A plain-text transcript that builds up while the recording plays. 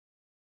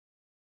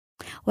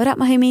What up,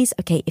 my homies?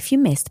 Okay, if you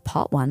missed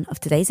part 1 of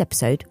today's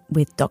episode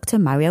with Dr.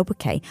 Mariel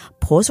Buque,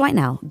 pause right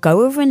now,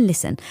 go over and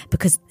listen,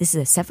 because this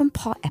is a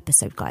 7-part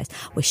episode, guys,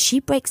 where she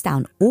breaks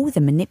down all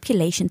the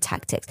manipulation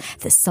tactics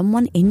that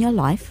someone in your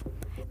life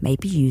may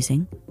be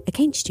using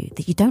against you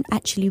that you don't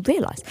actually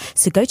realize.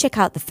 So go check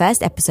out the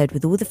first episode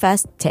with all the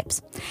first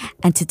tips.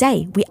 And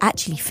today we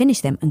actually finish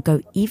them and go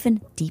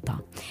even deeper.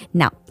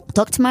 Now,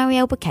 Dr.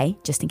 Mariel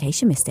Buque, just in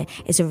case you missed it,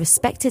 is a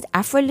respected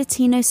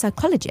Afro-Latino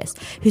psychologist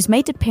who's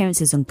made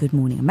appearances on Good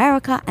Morning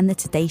America and The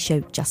Today Show,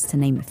 just to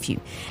name a few.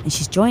 And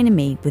she's joining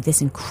me with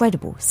this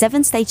incredible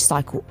 7-stage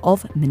cycle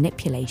of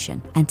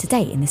manipulation. And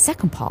today, in the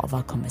second part of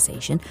our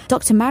conversation,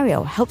 Dr.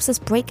 Mariel helps us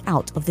break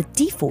out of the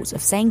defaults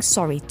of saying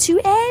sorry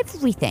to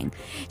everything.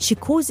 She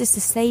calls this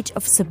the stage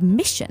of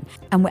submission,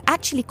 and we're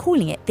actually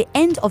calling it the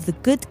end of the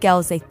good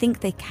girls they think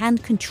they can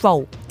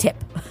control tip.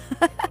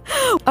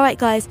 All right,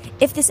 guys,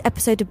 if this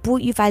episode had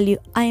brought you value,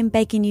 I am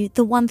begging you,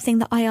 the one thing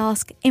that I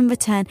ask in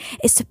return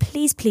is to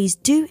please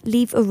do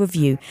leave a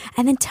review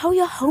and then tell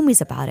your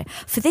homies about it.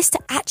 For this to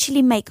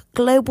actually make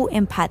global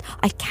impact,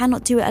 I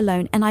cannot do it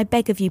alone. And I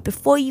beg of you,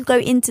 before you go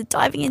into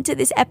diving into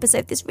this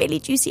episode, this really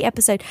juicy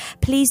episode,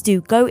 please do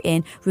go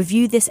in,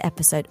 review this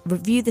episode,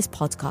 review this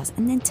podcast,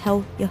 and then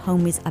tell your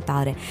homies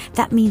about it.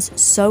 That means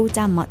so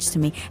damn much to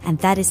me. And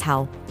that is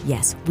how,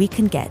 yes, we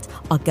can get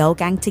our girl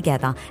gang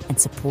together and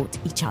support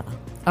each other.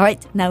 All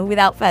right, now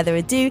without further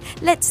ado,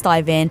 let's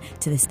dive in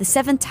to the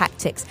 7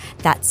 tactics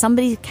that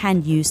somebody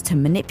can use to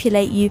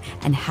manipulate you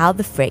and how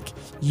the frick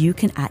you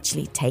can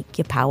actually take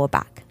your power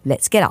back.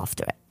 Let's get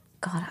after it.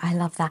 God, I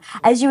love that.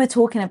 As you were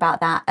talking about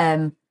that,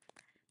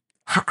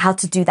 how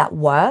to do that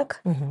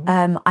work,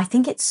 I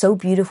think it's so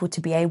beautiful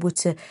to be able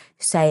to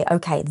say,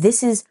 okay,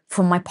 this is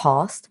from my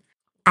past,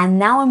 and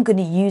now I'm going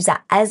to use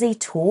that as a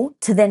tool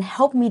to then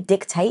help me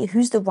dictate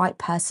who's the right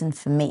person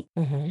for me.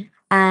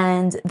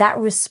 And that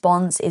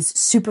response is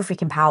super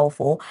freaking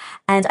powerful.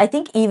 And I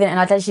think even, and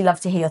I'd actually love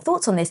to hear your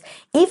thoughts on this,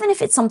 even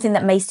if it's something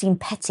that may seem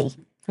petty,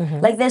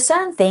 like there's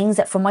certain things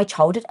that from my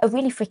childhood are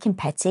really freaking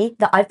petty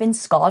that I've been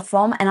scarred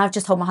from. And I've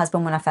just told my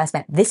husband when I first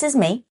met, this is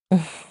me.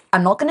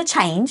 I'm not going to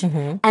change.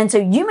 And so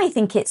you may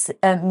think it's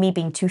me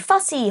being too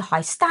fussy,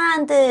 high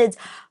standards,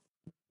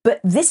 but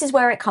this is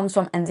where it comes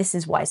from and this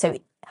is why. So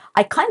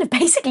I kind of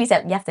basically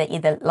said, you have to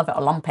either love it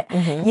or lump it,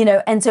 you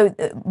know? And so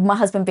my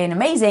husband being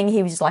amazing,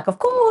 he was just like, of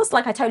course,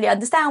 like, I totally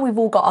understand. We've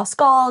all got our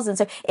scars. And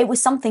so it was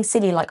something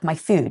silly like my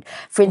food.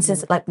 For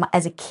instance, like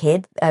as a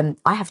kid,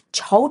 I have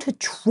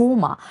childhood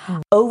trauma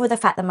over the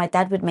fact that my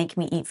dad would make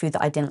me eat food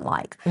that I didn't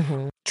like.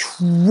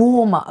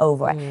 Trauma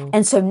over it.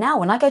 And so now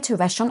when I go to a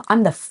restaurant,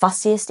 I'm the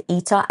fussiest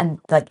eater. And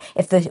like,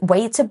 if the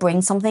waiter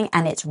brings something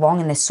and it's wrong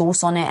and there's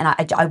sauce on it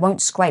and I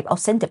won't scrape, I'll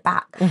send it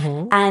back.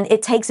 And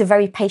it takes a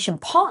very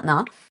patient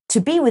partner to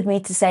be with me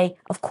to say,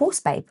 of course,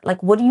 babe,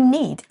 like, what do you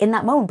need in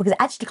that moment? Because it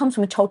actually comes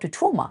from a childhood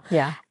trauma.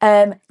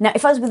 Now,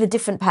 if I was with a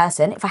different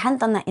person, if I hadn't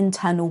done that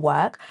internal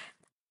work,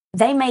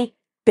 they may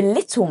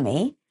belittle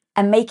me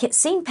and make it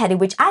seem petty,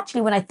 which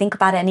actually, when I think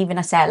about it and even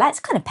I say it like, it's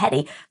kind of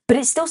petty, but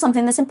it's still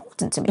something that's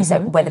important to me.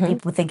 So whether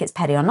people think it's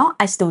petty or not,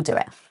 I still do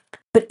it.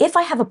 But if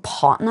I have a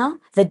partner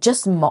that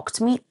just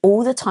mocked me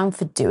all the time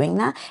for doing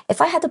that,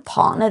 if I had a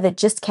partner that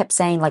just kept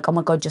saying like, oh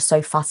my God, you're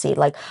so fussy.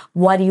 Like,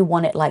 why do you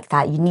want it like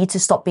that? You need to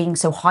stop being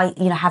so high,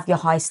 you know, have your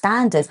high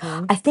standards.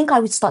 I think I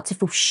would start to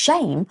feel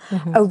shame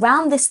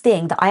around this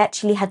thing that I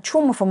actually had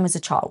trauma from as a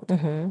child.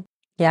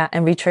 Yeah,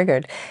 and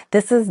re-triggered.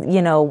 This is,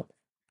 you know,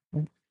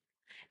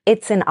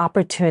 it's an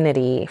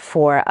opportunity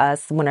for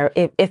us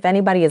if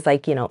anybody is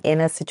like, you know, in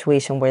a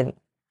situation where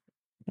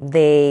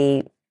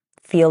they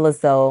feel as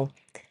though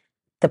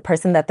the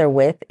person that they're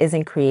with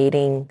isn't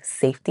creating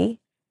safety,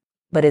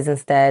 but is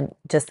instead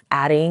just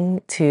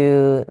adding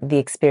to the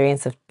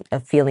experience of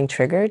feeling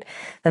triggered,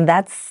 then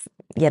that's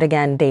yet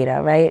again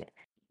data, right?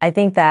 I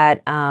think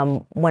that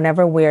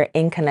whenever we're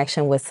in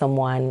connection with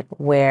someone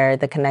where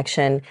the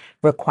connection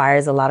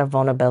requires a lot of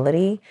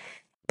vulnerability,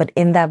 but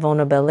in that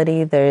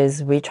vulnerability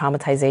there's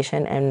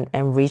re-traumatization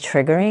and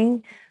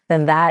re-triggering,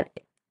 then that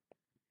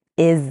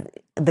is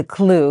the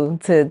clue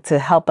to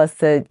help us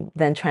to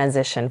then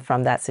transition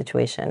from that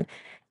situation.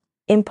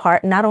 In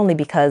part, not only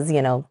because,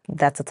 you know,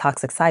 that's a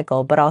toxic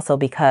cycle, but also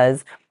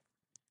because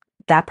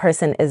that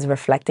person is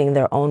reflecting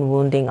their own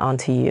wounding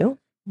onto you.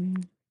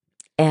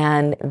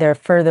 And they're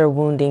further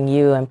wounding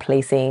you and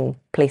placing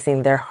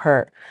their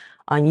hurt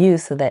on you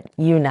so that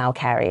you now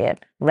carry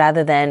it,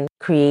 rather than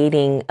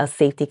creating a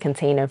safety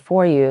container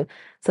for you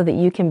so that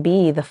you can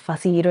be the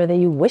fussy eater that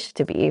you wish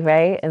to be,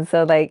 right? And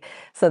so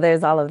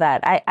there's all of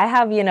that. I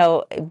have, you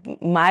know,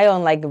 my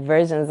own like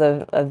versions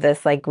of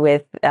this, like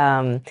with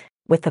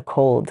the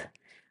cold.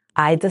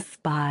 I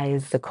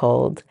despise the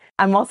cold.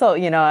 I'm also,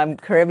 you know, I'm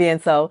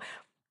Caribbean, so,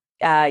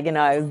 you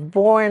know, I was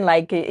born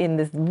like in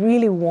this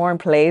really warm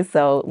place.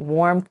 So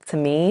warm to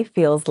me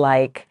feels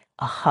like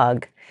a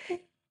hug.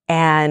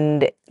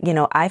 And, you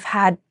know, I've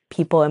had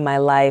people in my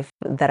life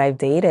that I've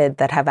dated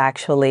that have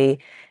actually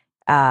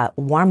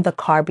warmed the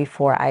car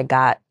before I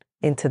got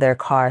into their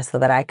car so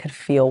that I could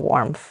feel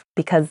warmth,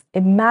 because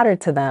it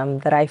mattered to them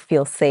that I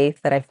feel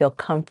safe, that I feel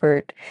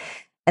comfort.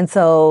 And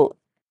so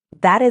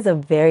that is a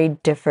very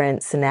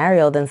different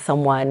scenario than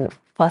someone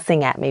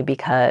fussing at me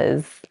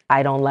because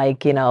I don't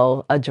like,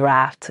 a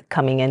draft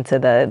coming into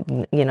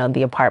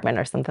the apartment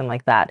or something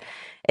like that.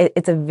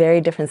 It's a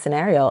very different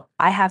scenario.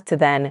 I have to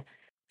then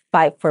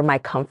fight for my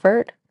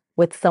comfort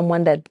with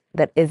someone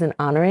that isn't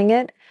honoring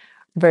it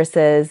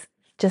versus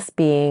just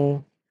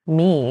being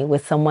me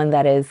with someone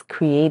that is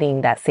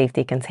creating that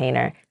safety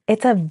container.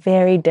 It's a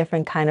very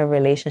different kind of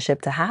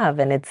relationship to have.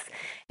 And it's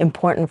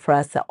important for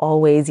us to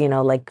always,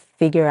 like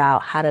figure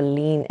out how to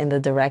lean in the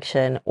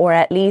direction, or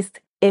at least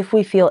if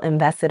we feel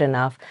invested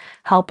enough,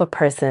 help a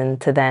person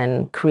to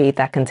then create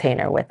that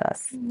container with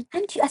us.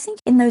 And I think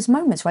in those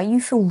moments, right,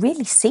 you feel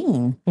really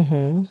seen.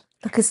 Mm-hmm.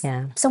 Because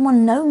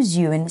someone knows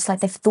you and it's like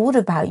they've thought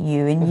about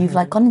you and you've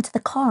like gone into the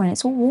car and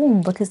it's all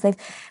warm because they've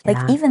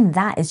even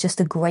that is just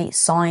a great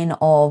sign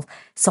of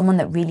someone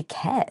that really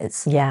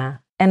cares. Yeah.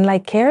 And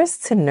like cares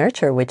to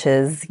nurture, which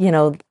is,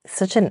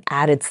 such an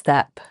added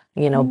step,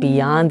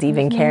 beyond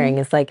even caring.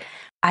 It's like,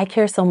 I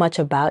care so much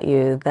about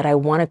you that I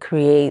want to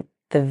create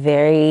the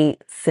very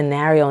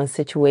scenario and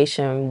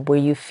situation where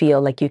you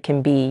feel like you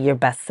can be your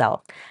best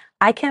self.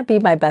 I can't be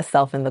my best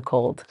self in the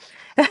cold.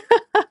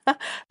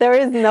 There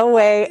is no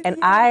way. And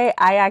I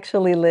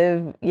actually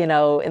live,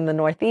 in the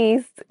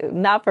Northeast,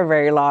 not for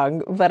very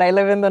long, but I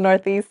live in the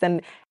Northeast.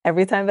 And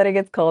every time that it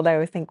gets cold, I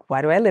always think,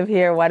 why do I live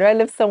here? Why do I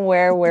live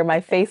somewhere where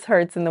my face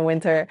hurts in the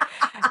winter?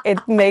 It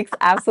makes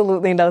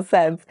absolutely no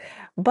sense.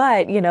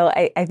 But,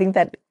 I think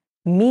that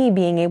me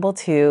being able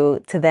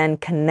to then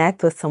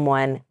connect with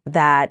someone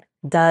that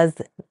does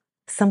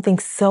something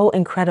so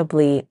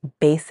incredibly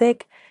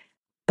basic,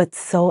 but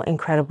so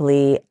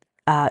incredibly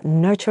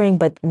nurturing,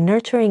 but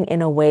nurturing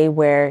in a way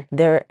where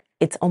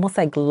it's almost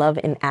like love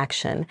in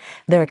action.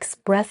 They're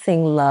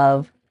expressing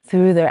love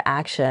through their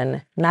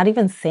action, not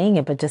even saying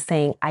it, but just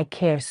saying, I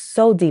care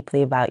so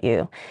deeply about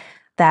you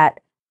that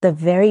the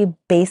very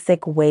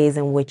basic ways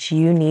in which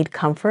you need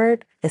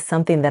comfort is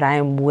something that I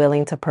am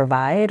willing to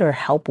provide or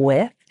help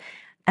with.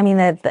 I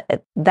mean,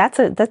 that's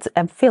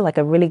I feel like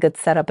a really good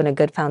setup and a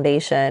good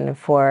foundation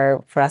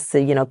for us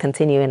to,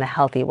 continue in a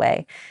healthy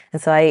way.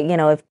 And so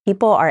if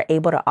people are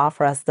able to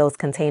offer us those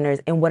containers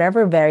in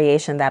whatever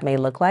variation that may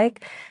look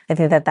like, I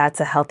think that that's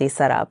a healthy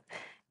setup.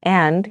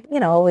 And,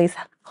 always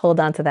hold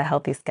on to that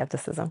healthy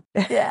skepticism.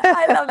 Yeah,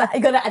 I love that.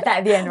 You got to add that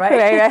at the end,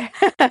 right?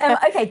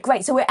 Right. Okay,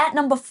 great. So we're at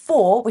number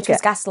 4, which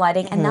was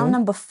gaslighting, and now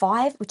number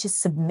 5, which is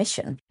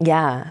submission.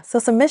 Yeah. So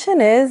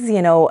submission is,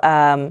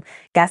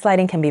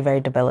 gaslighting can be very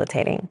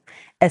debilitating,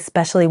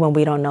 especially when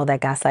we don't know that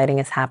gaslighting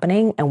is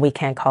happening and we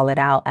can't call it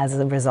out as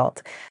a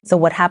result. So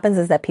what happens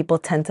is that people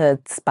tend to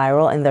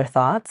spiral in their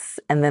thoughts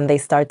and then they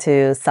start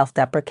to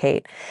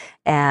self-deprecate.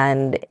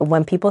 And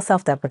when people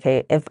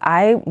self-deprecate, if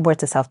I were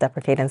to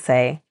self-deprecate and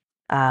say,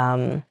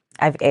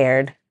 I've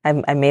erred,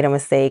 I made a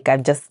mistake,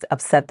 I've just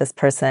upset this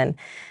person,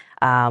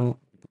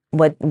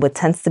 what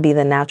tends to be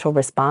the natural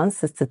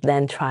response is to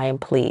then try and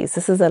please.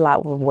 This is a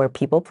lot where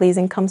people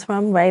pleasing comes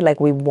from, right?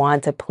 Like we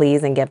want to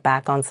please and get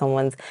back on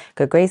someone's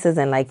good graces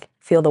and like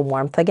feel the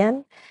warmth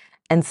again.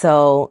 And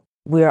so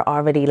we're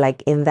already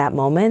like in that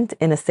moment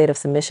in a state of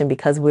submission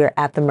because we're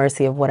at the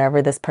mercy of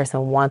whatever this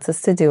person wants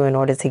us to do in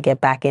order to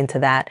get back into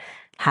that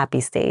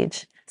happy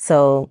stage.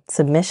 So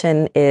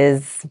submission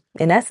is,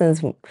 in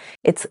essence,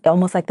 it's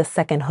almost like the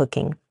second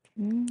hooking.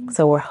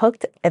 So we're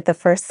hooked at the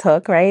first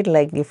hook, right?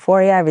 Like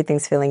euphoria,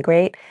 everything's feeling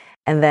great.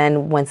 And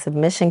then when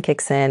submission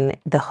kicks in,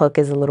 the hook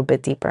is a little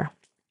bit deeper.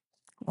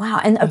 Wow.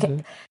 And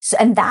okay. So,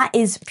 and that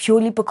is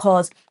purely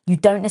because you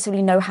don't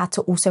necessarily know how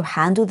to also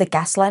handle the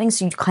gaslighting.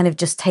 So you kind of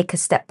just take a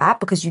step back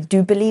because you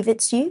do believe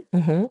it's you.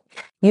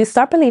 You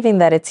start believing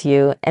that it's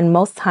you. And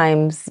most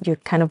times you're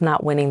kind of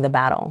not winning the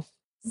battle.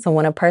 So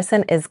when a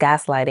person is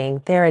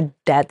gaslighting, they're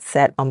dead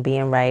set on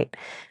being right.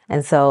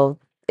 And so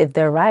if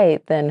they're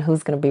right, then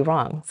who's going to be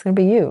wrong? It's going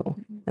to be you.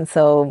 And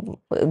so,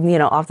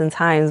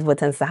 oftentimes what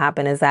tends to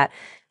happen is that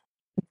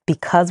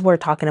because we're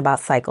talking about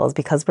cycles,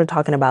 because we're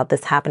talking about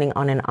this happening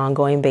on an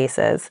ongoing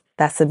basis,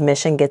 that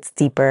submission gets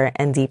deeper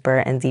and deeper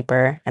and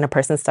deeper. And a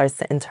person starts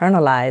to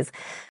internalize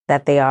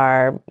that they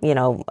are,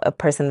 a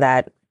person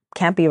that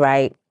can't be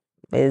right,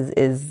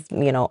 is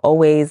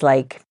always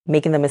like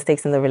making the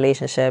mistakes in the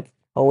relationship,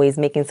 always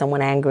making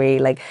someone angry.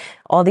 Like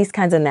all these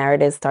kinds of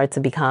narratives start to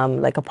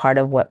become like a part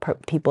of what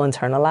people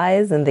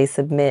internalize, and they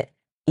submit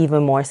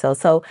even more so.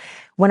 So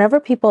whenever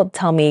people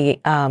tell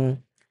me,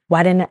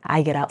 why didn't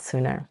I get out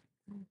sooner?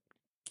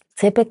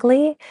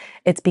 Typically,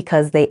 it's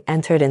because they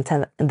entered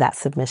into that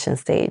submission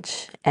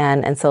stage.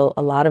 And so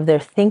a lot of their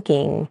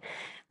thinking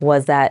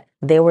was that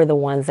they were the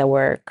ones that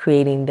were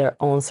creating their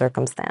own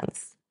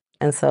circumstance.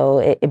 And so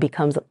it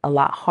becomes a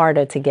lot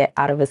harder to get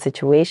out of a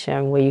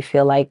situation where you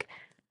feel like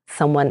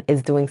someone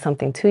is doing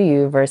something to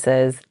you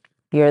versus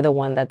you're the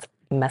one that's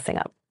messing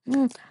up.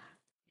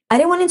 I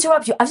didn't want to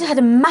interrupt you. I've just had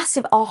a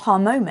massive aha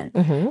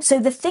moment. So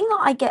the thing that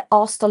I get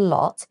asked a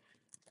lot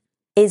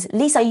is,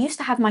 Lisa, I used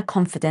to have my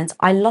confidence.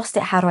 I lost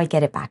it. How do I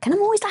get it back? And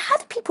I'm always like, how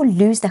do people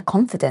lose their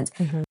confidence?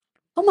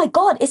 Oh my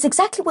God, it's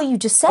exactly what you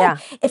just said. Yeah.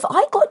 If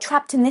I got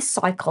trapped in this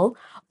cycle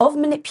of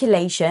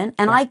manipulation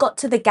and I got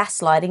to the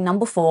gaslighting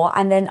number 4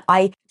 and then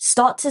I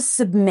start to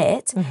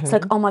submit, it's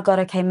like, oh my God,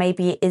 okay,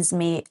 maybe it is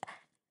me.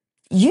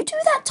 You do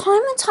that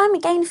time and time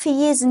again for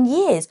years and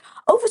years.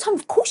 Over time,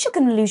 of course, you're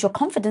going to lose your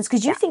confidence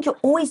because you think you're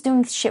always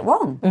doing shit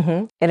wrong.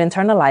 It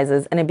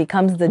internalizes and it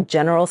becomes the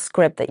general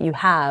script that you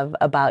have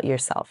about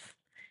yourself.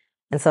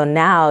 And so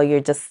now you're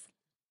just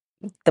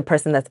the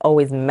person that's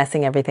always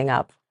messing everything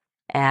up.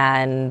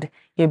 And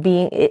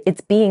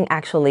it's being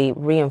actually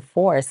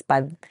reinforced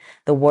by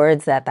the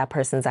words that that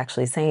person's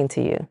actually saying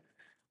to you.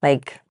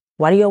 Like,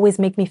 why do you always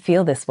make me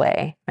feel this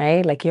way?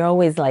 Right? Like, you're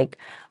always like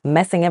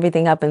messing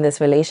everything up in this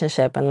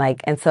relationship.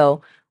 And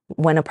so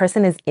when a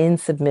person is in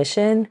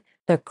submission,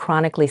 they're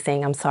chronically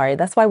saying, I'm sorry.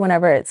 That's why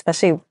whenever,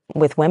 especially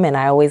with women,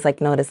 I always like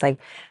notice like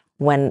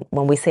when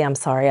we say I'm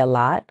sorry a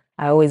lot,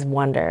 I always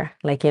wonder,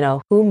 like,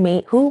 who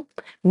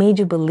made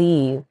you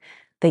believe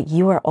that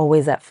you are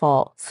always at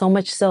fault, so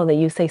much so that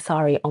you say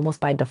sorry almost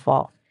by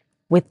default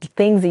with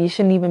things that you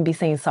shouldn't even be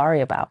saying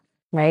sorry about,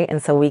 right?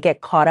 And so we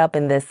get caught up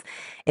in this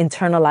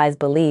internalized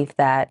belief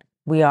that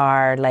we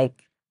are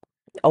like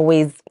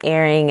always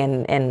erring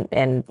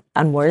and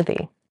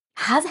unworthy.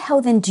 How the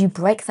hell then do you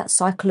break that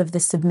cycle of the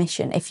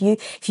submission? If you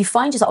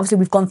find yourself, obviously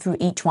we've gone through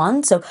each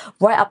one, so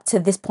right up to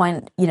this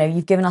point,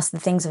 you've given us the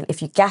things of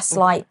if you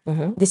gaslight,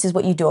 this is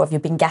what you do, or if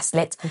you've been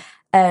gaslit.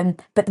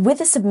 But with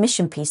the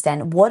submission piece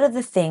then, what are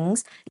the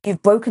things,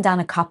 you've broken down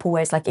a couple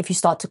where it's like if you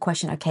start to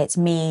question, okay, it's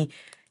me,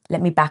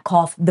 let me back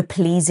off, the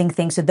pleasing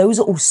thing. So those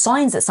are all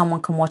signs that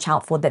someone can watch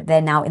out for, that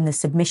they're now in the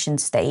submission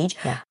stage.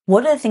 Yeah.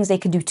 What are the things they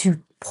can do to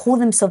pull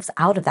themselves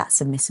out of that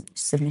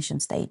submission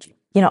stage?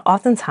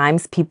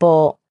 Oftentimes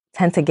people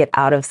tend to get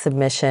out of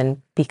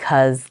submission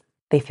because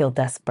they feel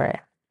desperate.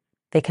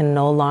 They can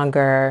no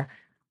longer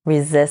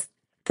resist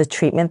the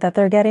treatment that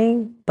they're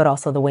getting, but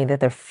also the way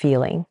that they're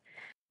feeling.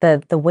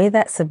 The way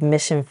that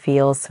submission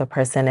feels to a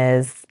person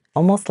is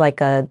almost like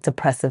a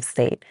depressive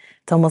state.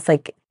 It's almost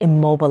like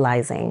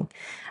immobilizing,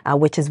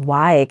 which is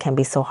why it can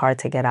be so hard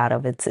to get out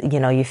of. It's,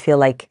 you feel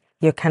like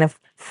you're kind of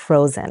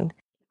frozen,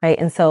 right?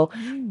 And so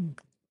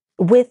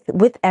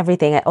with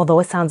everything,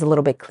 although it sounds a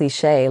little bit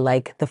cliche,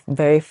 like the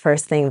very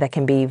first thing that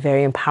can be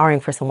very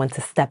empowering for someone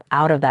to step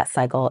out of that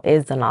cycle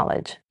is the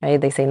knowledge, right?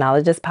 They say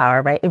knowledge is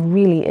power, right? It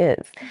really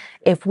is.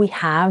 If we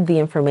have the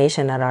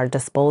information at our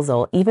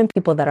disposal, even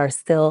people that are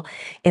still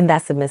in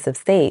that submissive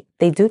state,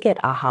 they do get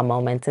aha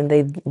moments, and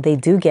they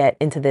do get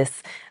into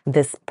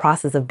this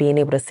process of being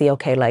able to see,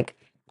 okay, like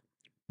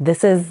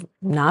this is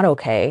not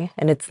okay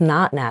and it's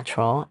not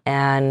natural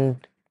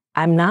and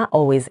I'm not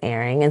always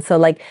erring. And so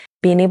like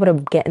being able to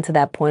get into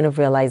that point of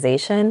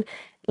realization,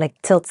 like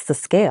tilts the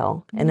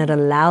scale, and it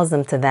allows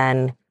them to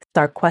then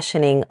start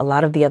questioning a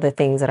lot of the other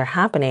things that are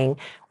happening,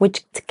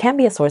 which can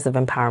be a source of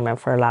empowerment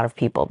for a lot of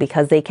people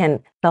because they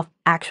can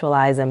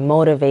self-actualize and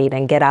motivate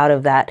and get out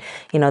of that,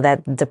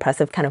 that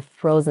depressive kind of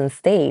frozen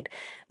state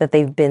that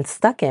they've been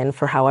stuck in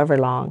for however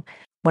long,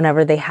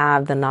 whenever they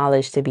have the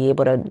knowledge to be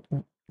able to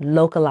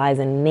localize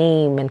and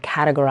name and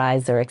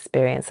categorize their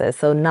experiences.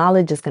 So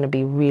knowledge is going to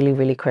be really,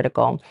 really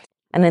critical.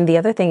 And then the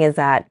other thing is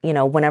that,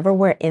 whenever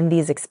we're in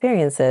these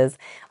experiences,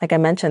 like I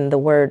mentioned, the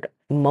word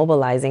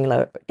mobilizing,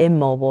 like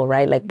immobile,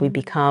 right? Like we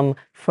become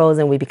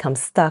frozen, we become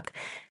stuck.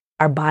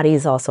 Our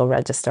bodies also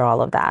register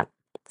all of that.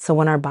 So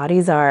when our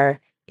bodies are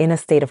in a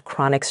state of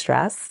chronic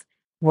stress,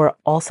 we're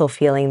also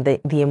feeling the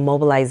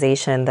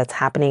immobilization that's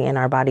happening in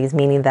our bodies,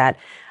 meaning that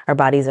our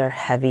bodies are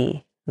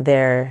heavy,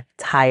 they're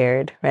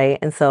tired, right?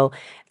 And so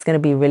it's going to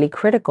be really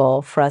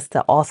critical for us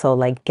to also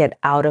like get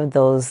out of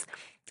those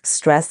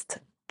stressed,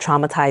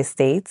 traumatized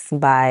states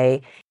by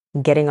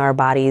getting our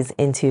bodies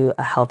into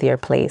a healthier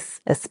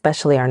place,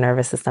 especially our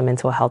nervous system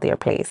into a healthier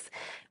place.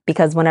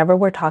 Because whenever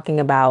we're talking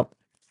about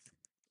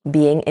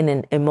being in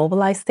an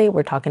immobilized state,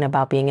 we're talking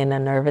about being in a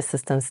nervous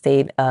system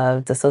state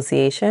of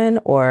dissociation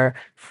or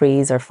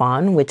freeze or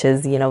fawn, which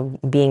is,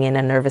 being in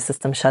a nervous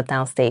system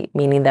shutdown state,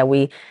 meaning that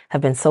we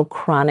have been so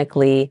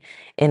chronically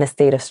in a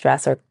state of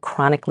stress or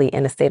chronically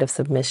in a state of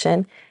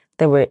submission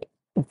that we're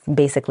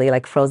basically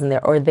like frozen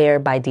there or there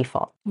by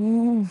default.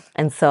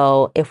 And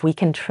so if we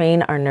can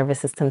train our nervous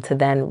system to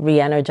then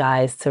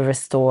re-energize, to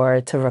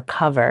restore, to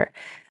recover,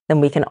 then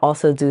we can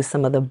also do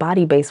some of the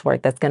body-based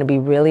work that's going to be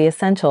really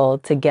essential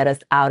to get us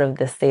out of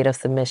this state of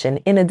submission,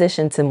 in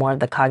addition to more of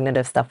the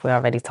cognitive stuff we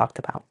already talked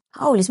about.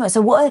 Holy smokes.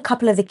 So what are a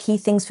couple of the key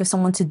things for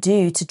someone to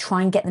do to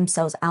try and get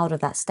themselves out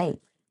of that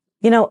state?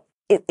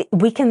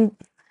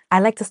 I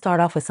like to start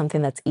off with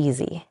something that's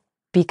easy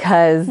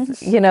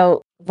because,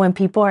 when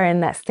people are in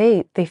that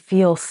state, they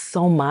feel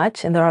so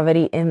much and they're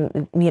already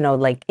in,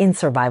 like in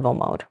survival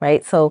mode,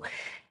 right? So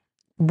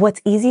what's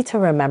easy to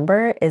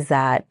remember is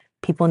that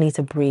people need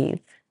to breathe.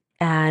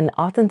 And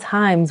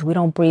oftentimes we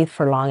don't breathe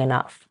for long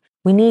enough.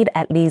 we need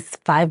at least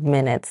 5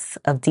 minutes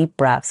of deep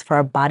breaths for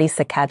our bodies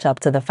to catch up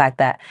to the fact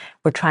that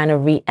we're trying to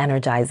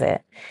re-energize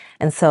it.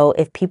 And so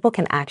if people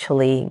can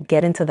actually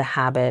get into the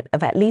habit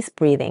of at least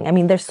breathing, I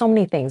mean, there's so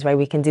many things, right?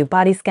 We can do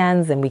body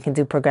scans and we can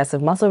do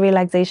progressive muscle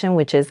relaxation,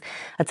 which is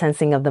a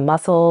tensing of the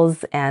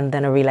muscles and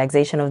then a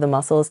relaxation of the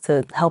muscles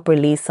to help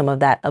release some of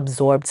that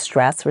absorbed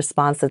stress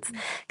response that's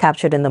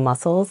captured in the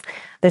muscles.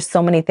 There's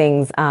so many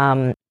things.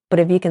 But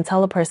if you can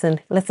tell a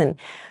person, listen,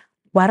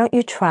 why don't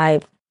you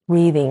try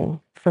breathing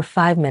for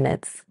 5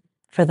 minutes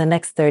for the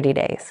next 30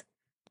 days?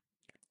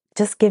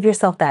 Just give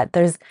yourself that.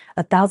 There's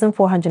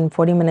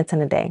 1,440 minutes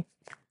in a day.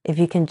 If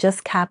you can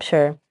just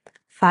capture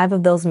 5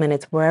 of those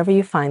minutes wherever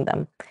you find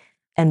them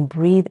and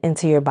breathe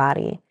into your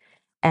body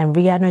and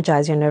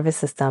re-energize your nervous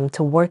system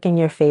to work in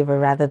your favor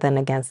rather than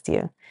against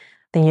you,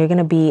 then you're going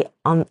to be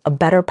on a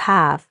better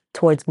path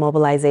towards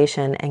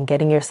mobilization and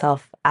getting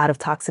yourself out of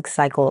toxic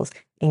cycles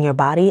in your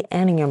body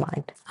and in your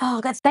mind. Oh,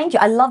 God, thank you.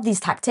 I love these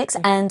tactics.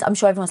 And I'm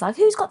sure everyone's like,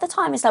 who's got the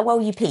time? It's like,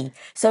 well, you pee.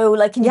 So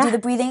like, can you do the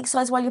breathing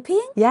exercise while you're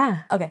peeing? Yeah.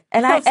 Okay.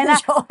 And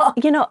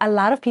you know, a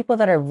lot of people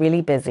that are really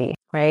busy,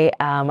 right?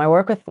 I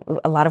work with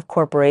a lot of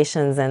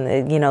corporations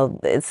and, you know,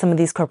 some of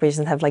these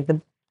corporations have like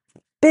the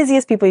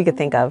busiest people you could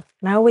think of.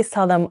 And I always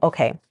tell them,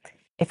 okay,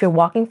 if you're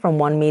walking from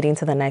one meeting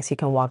to the next, you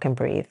can walk and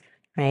breathe,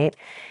 right?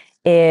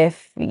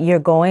 If you're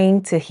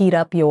going to heat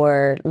up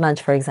your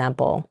lunch, for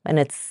example, and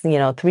it's,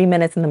 3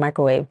 minutes in the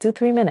microwave, do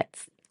 3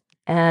 minutes.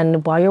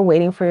 And while you're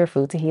waiting for your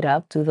food to heat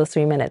up, do those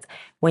 3 minutes.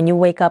 When you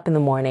wake up in the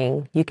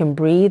morning, you can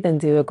breathe and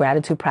do a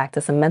gratitude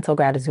practice, a mental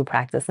gratitude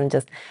practice, and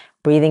just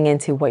breathing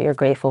into what you're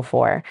grateful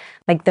for.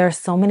 Like there are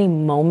so many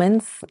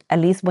moments, at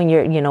least when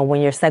you're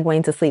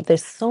segueing to sleep,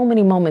 there's so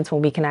many moments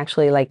when we can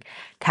actually like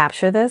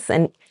capture this,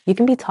 and you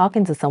can be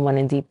talking to someone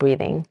in deep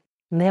breathing.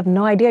 And they have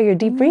no idea you're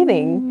deep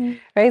breathing,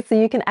 right? So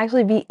you can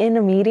actually be in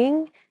a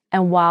meeting,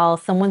 and while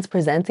someone's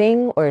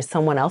presenting or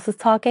someone else is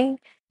talking,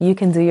 you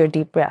can do your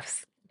deep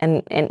breaths.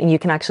 And you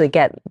can actually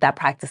get that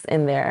practice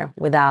in there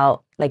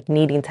without like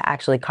needing to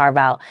actually carve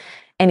out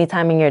any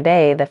time in your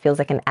day that feels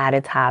like an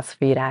added task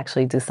for you to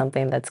actually do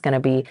something that's going to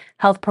be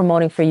health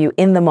promoting for you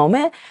in the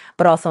moment,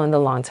 but also in the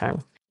long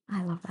term.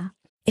 I love that.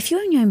 If you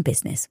own your own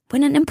business,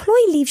 when an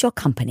employee leaves your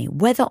company,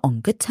 whether on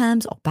good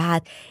terms or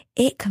bad,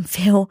 it can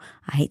feel,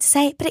 I hate to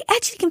say it, but it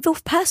actually can feel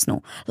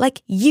personal,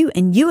 like you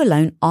and you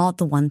alone are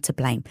the one to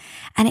blame.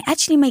 And it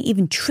actually may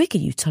even trigger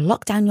you to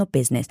lock down your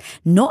business,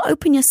 not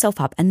open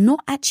yourself up and not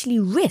actually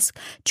risk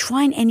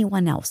trying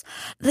anyone else.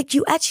 Like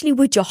you actually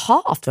would your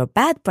heart after a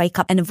bad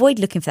breakup and avoid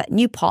looking for that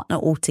new partner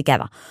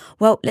altogether.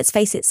 Well, let's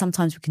face it,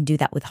 sometimes we can do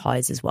that with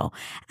hires as well.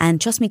 And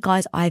trust me,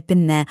 guys, I've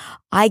been there.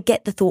 I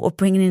get the thought of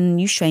bringing in a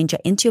new stranger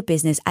into your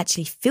business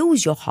actually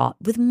fills your heart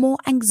with more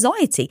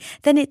anxiety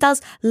than it does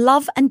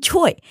love and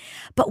joy.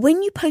 But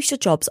when you post your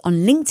jobs on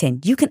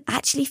LinkedIn, you can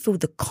actually feel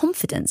the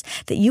confidence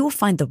that you will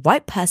find the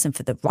right person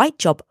for the right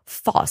job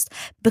fast,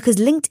 because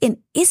LinkedIn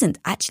isn't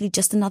actually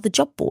just another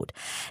job board.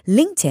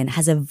 LinkedIn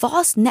has a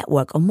vast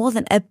network of more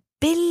than a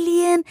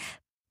billion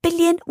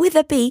with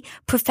a B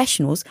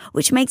professionals,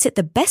 which makes it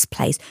the best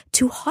place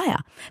to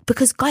hire.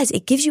 Because guys,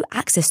 it gives you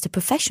access to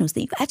professionals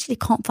that you actually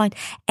can't find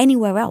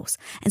anywhere else.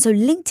 And so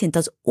LinkedIn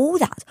does all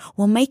that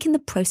while making the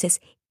process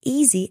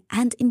easy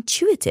and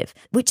intuitive,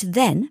 which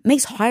then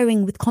makes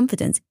hiring with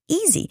confidence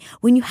easy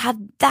when you have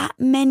that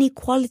many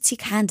quality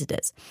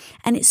candidates.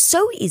 And it's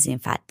so easy, in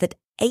fact, that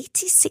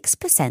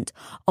 86%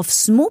 of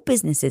small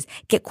businesses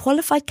get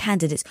qualified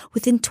candidates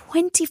within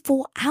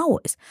 24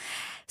 hours.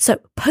 So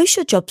post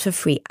your jobs for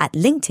free at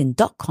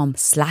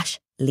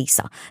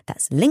linkedin.com/Lisa.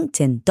 That's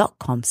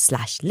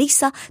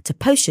linkedin.com/Lisa to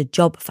post your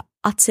job for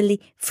utterly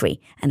free.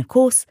 And of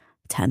course,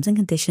 terms and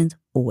conditions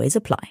always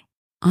apply.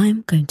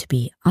 I'm going to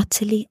be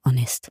utterly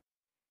honest.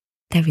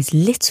 There is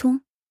little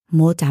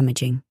more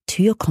damaging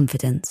to your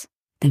confidence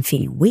than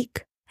feeling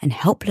weak and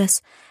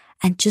helpless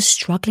and just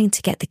struggling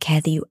to get the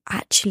care that you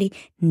actually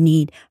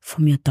need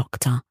from your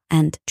doctor.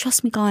 And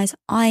trust me, guys,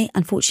 I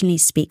unfortunately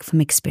speak from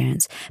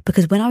experience,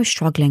 because when I was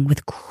struggling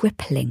with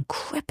crippling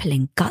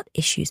gut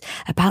issues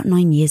about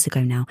 9 years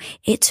ago now,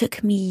 it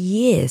took me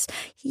years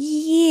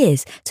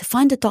to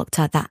find a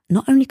doctor that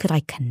not only could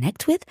I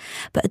connect with,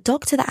 but a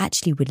doctor that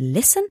actually would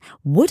listen,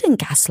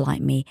 wouldn't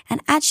gaslight me,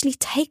 and actually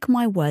take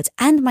my words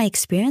and my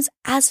experience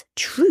as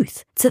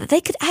truth, so that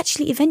they could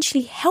actually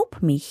eventually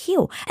help me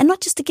heal, and not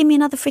just to give me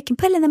another freaking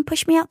pill and then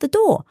push me out the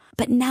door.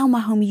 But now,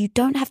 my homie, you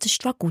don't have to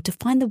struggle to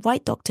find the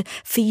right doctor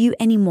for you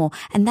anymore.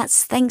 And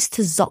that's thanks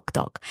to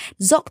ZocDoc.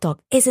 ZocDoc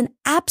is an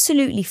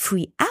absolutely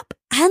free app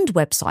and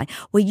website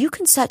where you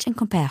can search and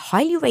compare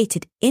highly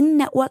rated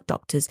in-network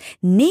doctors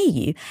near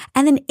you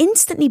and then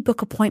instantly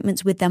book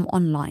appointments with them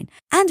online.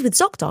 And with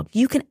ZocDoc,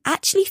 you can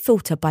actually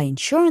filter by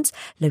insurance,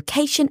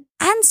 location,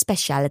 and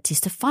specialities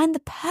to find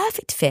the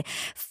perfect fit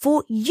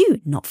for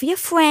you, not for your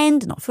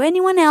friend, not for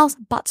anyone else,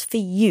 but for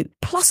you.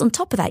 Plus, on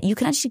top of that, you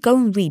can actually go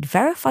and read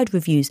verified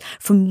reviews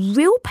from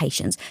real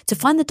patients to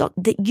find the doc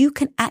that you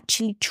can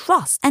actually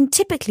trust. And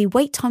typically,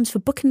 wait times for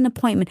booking an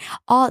appointment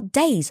are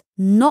days,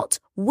 not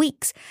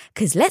weeks.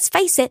 Because let's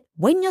face it,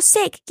 when you're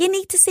sick, you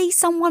need to see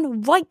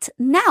someone right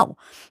now.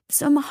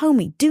 So my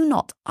homie,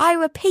 I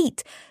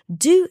repeat,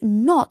 do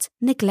not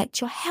neglect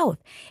your health.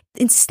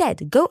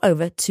 Instead, go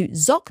over to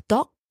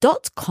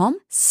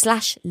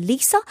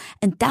ZocDoc.com/Lisa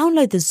and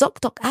download the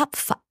ZocDoc app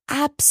for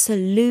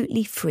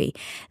absolutely free.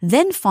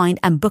 Then find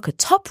and book a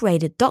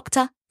top-rated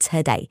doctor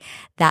today.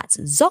 That's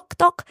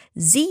ZocDoc,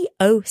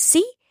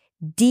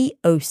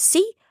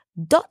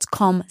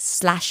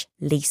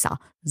 ZocDoc.com/Lisa.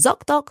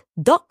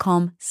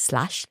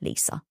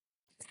 ZocDoc.com/Lisa.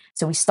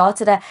 So we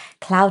started at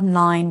cloud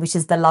 9, which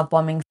is the love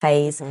bombing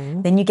phase.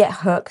 Then you get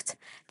hooked.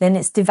 Then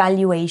it's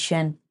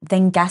devaluation,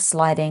 then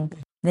gaslighting,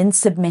 then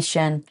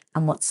submission.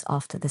 And what's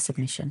after the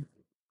submission?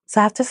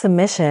 So after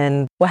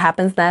submission, what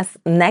happens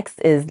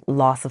next is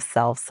loss of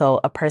self. So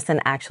a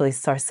person actually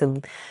starts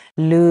to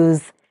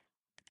lose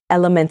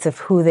elements of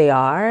who they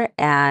are,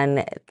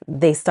 and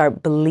they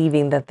start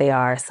believing that they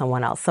are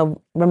someone else.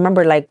 So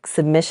remember, like,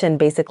 submission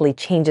basically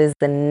changes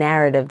the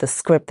narrative, the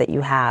script that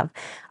you have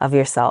of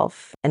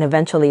yourself. And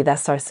eventually that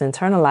starts to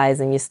internalize,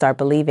 and you start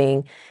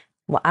believing,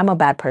 well, I'm a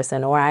bad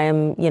person, or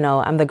I'm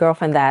the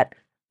girlfriend that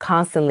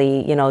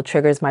constantly,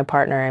 triggers my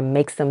partner and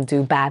makes them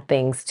do bad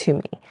things to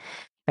me.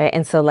 Right.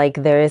 And so,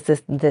 like, there is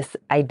this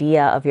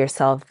idea of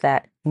yourself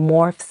that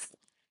morphs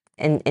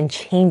and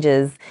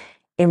changes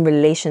in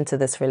relation to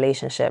this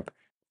relationship.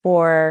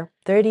 For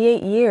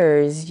 38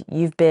 years,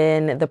 you've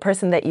been the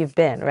person that you've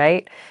been,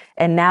 right?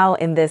 And now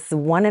in this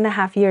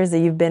 1.5 years that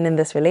you've been in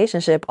this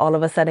relationship, all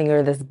of a sudden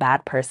you're this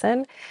bad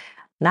person.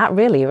 Not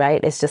really,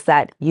 right? It's just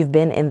that you've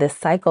been in this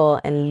cycle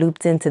and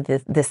looped into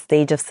this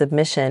stage of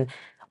submission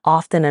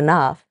often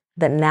enough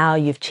that now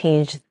you've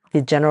changed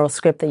the general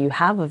script that you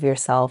have of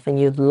yourself, and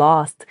you've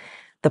lost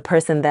the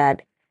person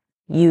that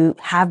you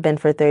have been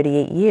for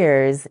 38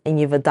 years, and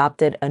you've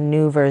adopted a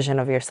new version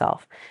of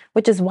yourself,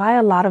 which is why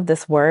a lot of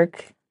this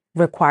work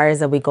requires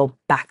that we go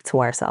back to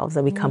ourselves,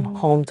 that we come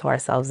home to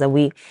ourselves, that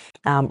we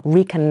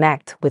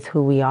reconnect with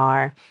who we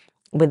are.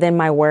 Within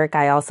my work,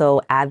 I also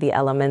add the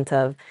element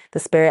of the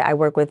spirit. I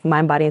work with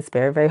mind, body, and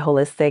spirit, very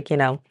holistic,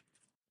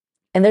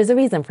 And there's a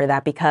reason for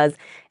that, because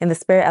in the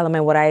spirit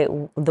element,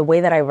 the way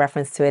that I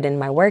reference to it in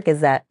my work is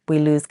that we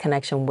lose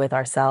connection with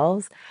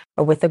ourselves,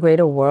 or with the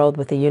greater world,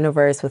 with the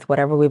universe, with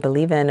whatever we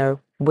believe in, or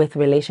with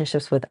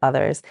relationships with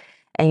others.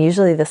 And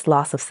usually this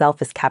loss of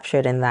self is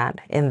captured in that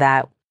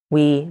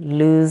we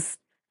lose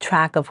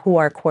track of who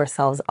our core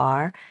selves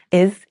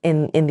is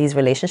in these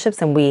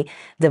relationships, and we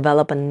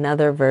develop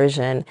another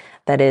version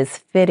that is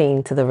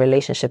fitting to the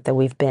relationship that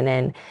we've been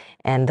in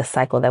and the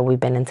cycle that we've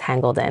been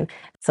entangled in.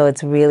 So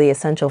it's really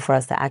essential for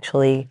us to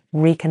actually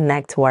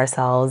reconnect to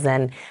ourselves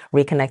and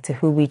reconnect to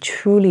who we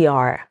truly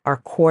are, our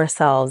core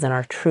selves and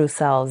our true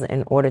selves,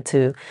 in order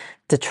to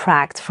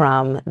detract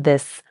from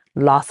this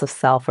loss of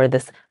self, or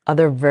this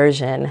other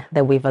version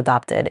that we've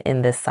adopted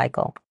in this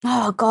cycle.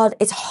 Oh God,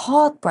 it's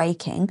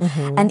heartbreaking.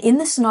 And in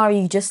the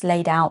scenario you just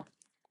laid out,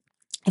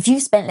 if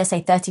you've spent, let's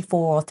say,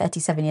 34 or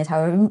 37 years,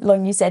 however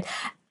long you said,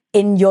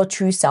 in your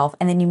true self,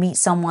 and then you meet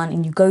someone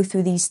and you go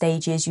through these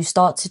stages, you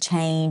start to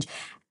change,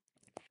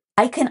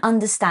 I can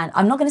understand.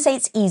 I'm not going to say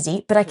it's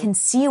easy, but I can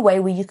see a way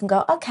where you can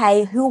go,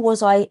 okay, who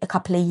was I a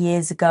couple of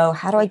years ago?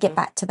 How do I get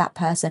back to that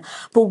person?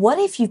 But what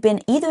if you've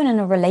been either in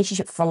a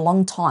relationship for a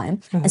long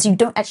time, and so you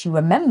don't actually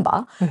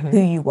remember who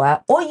you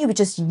were, or you were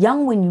just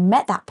young when you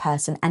met that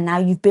person, and now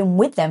you've been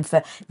with them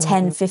for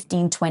 10,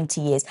 15,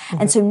 20 years.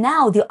 And so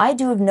now the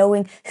idea of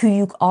knowing who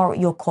you are at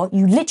your core,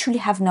 you literally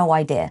have no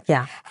idea.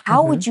 Yeah.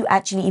 How would you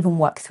actually even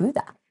work through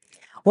that?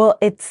 Well,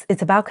 it's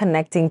about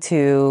connecting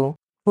to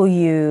who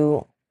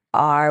you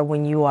are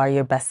when you are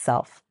your best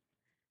self.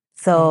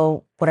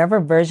 So whatever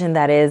version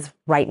that is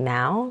right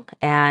now,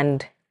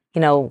 and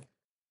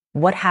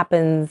what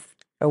happens,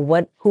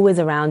 or who is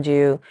around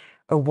you,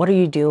 or what are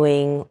you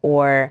doing,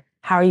 or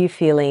how are you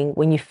feeling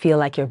when you feel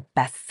like your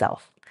best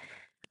self?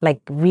 Like,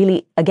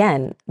 really,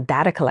 again,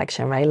 data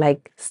collection, right?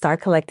 Like,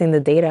 start collecting the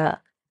data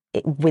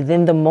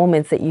within the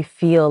moments that you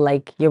feel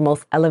like your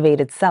most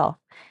elevated self,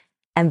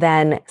 and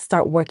then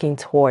start working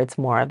towards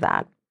more of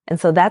that. And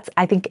so that's,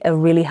 I think, a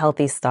really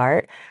healthy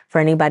start for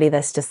anybody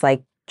that's just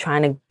like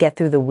trying to get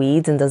through the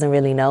weeds and doesn't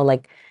really know,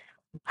 like,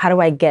 how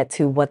do I get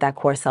to what that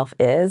core self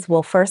is?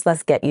 Well, first,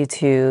 let's get you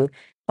to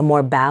a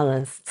more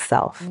balanced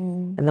self.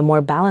 And the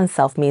more balanced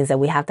self means that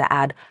we have to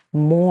add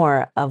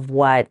more of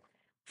what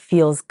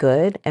feels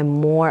good and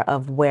more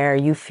of where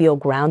you feel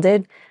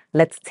grounded.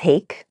 Let's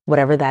take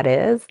whatever that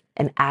is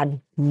and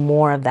add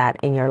more of that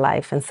in your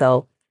life. And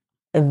so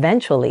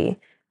eventually,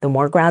 the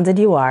more grounded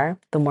you are,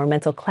 the more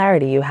mental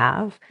clarity you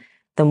have,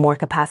 the more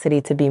capacity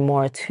to be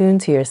more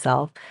attuned to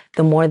yourself,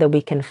 the more that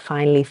we can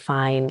finally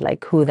find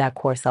like who that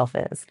core self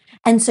is.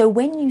 And so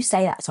when you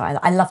say that, sorry,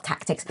 I love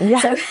tactics. Yeah.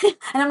 So,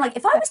 and I'm like,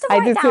 if I was to I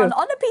write do down too.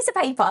 on a piece of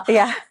paper,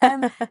 Yeah.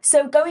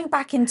 so going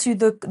back into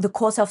the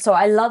core self, so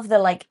I love the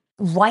like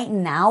right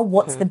now,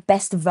 what's the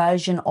best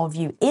version of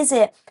you? Is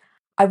it,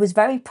 I was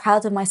very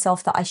proud of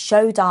myself that I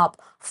showed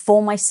up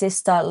for my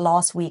sister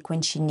last week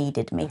when she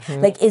needed me.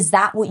 Like, is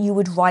that what you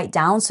would write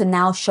down? So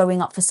now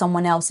showing up for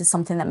someone else is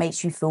something that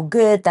makes you feel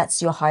good.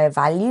 That's your higher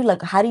value.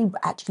 Like, how do you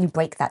actually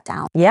break that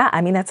down? Yeah,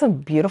 I mean, that's a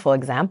beautiful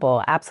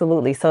example.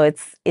 Absolutely. So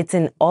it's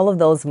in all of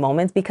those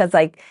moments because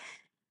like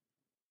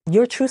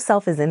your true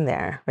self is in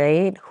there,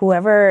 right?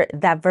 Whoever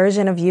that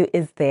version of you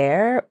is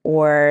there,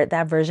 or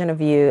that version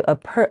of you, a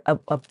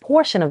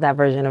portion of that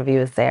version of you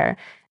is there,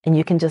 and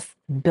you can just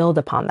build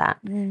upon that.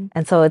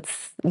 And so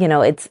it's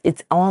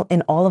all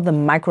in all of the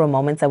micro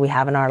moments that we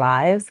have in our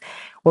lives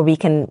where we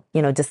can,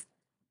 just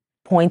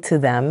point to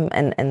them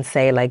and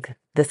say like,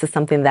 this is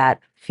something that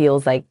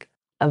feels like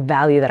a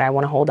value that I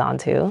want to hold on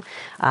to.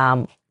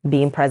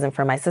 Being present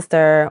for my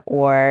sister,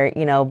 or,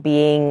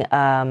 being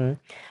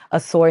a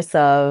source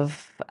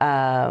of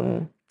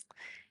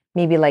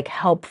maybe like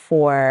help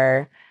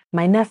for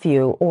my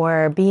nephew,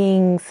 or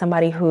being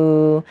somebody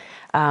who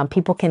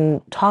people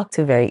can talk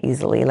to very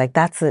easily. Like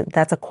that's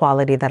a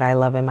quality that I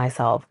love in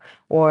myself.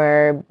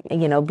 Or,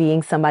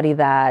 being somebody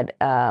that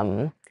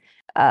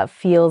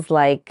feels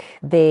like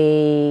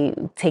they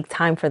take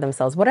time for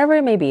themselves, whatever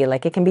it may be.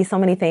 Like it can be so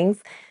many things.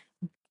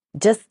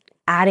 Just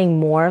adding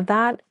more of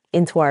that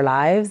into our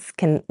lives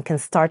can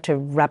start to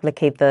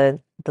replicate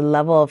the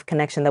level of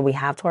connection that we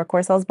have to our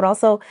core selves, but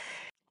also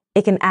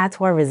it can add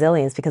to our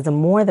resilience, because the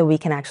more that we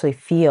can actually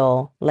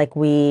feel like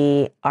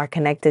we are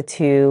connected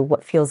to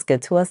what feels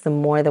good to us, the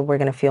more that we're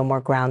going to feel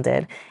more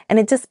grounded. And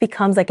it just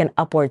becomes like an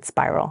upward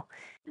spiral.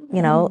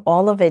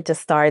 All of it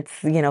just starts,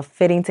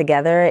 fitting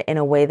together in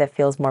a way that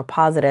feels more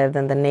positive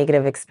than the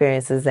negative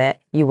experiences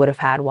that you would have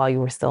had while you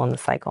were still in the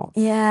cycle.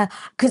 Yeah,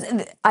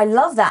 because I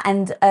love that.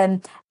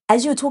 And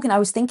as you were talking, I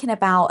was thinking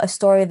about a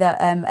story that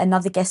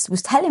another guest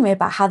was telling me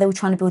about how they were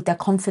trying to build their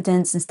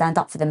confidence and stand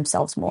up for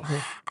themselves more.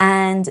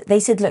 And they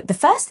said, look, the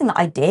first thing that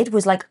I did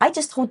was like, I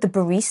just told the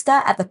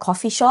barista at the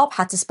coffee shop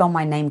how to spell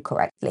my name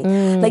correctly.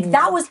 Like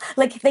that was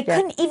like, they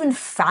couldn't even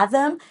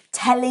fathom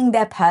telling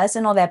their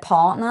person or their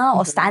partner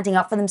or standing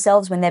up for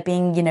themselves when they're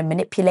being,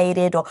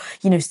 manipulated, or,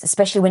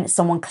 especially when it's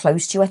someone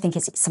close to you. I think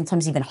it's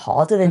sometimes even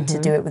harder than to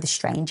do it with a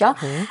stranger.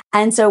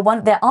 And so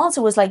their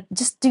answer was like,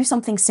 just do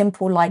something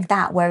simple like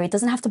that, where it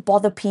doesn't have to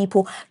bother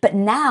people. But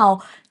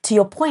now, to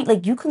your point,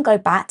 like you can go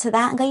back to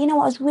that and go,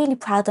 I was really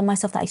proud of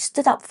myself that I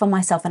stood up for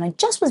myself and I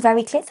just was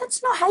very clear,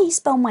 that's not how you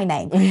spell my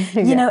name.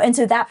 And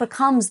so that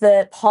becomes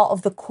the part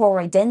of the core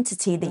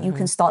identity that you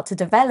can start to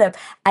develop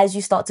as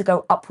you start to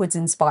go upwards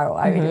in spiral.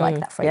 I really like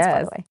that phrase,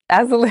 by the way.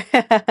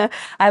 Absolutely.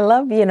 I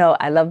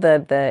love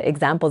the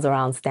examples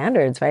around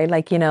standards, right?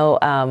 Like,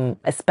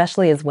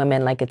 especially as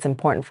women, like it's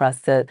important for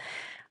us to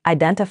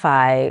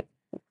identify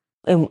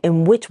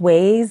in which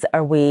ways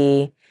are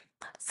we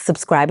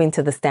subscribing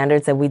to the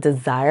standards that we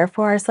desire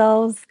for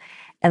ourselves,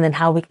 and then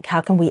how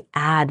can we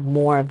add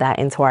more of that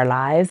into our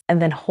lives,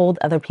 and then hold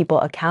other people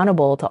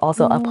accountable to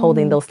also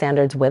upholding those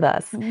standards with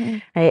us,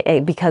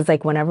 right? Because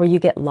like whenever you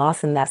get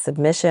lost in that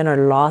submission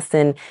or lost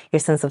in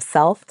your sense of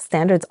self,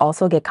 standards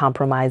also get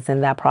compromised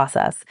in that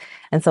process.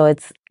 And so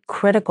it's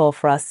critical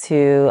for us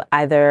to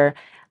either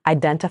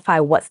identify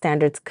what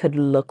standards could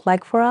look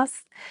like for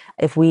us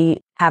if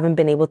we haven't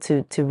been able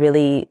to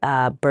really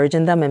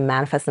burgeon them and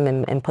manifest them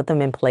and put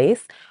them in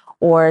place,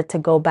 or to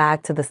go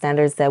back to the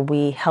standards that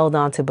we held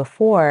on to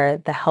before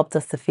that helped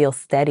us to feel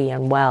steady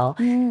and well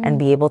and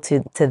be able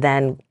to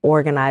then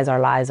organize our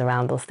lives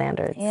around those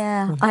standards.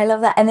 Yeah, I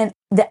love that. And then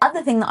the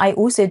other thing that I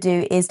also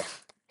do is,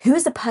 who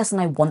is the person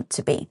I want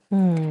to be,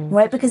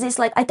 right? Because it's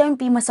like, I don't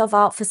beat myself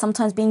up for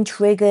sometimes being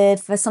triggered,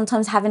 for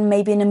sometimes having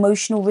maybe an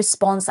emotional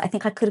response that I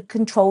think I could have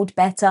controlled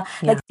better.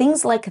 Like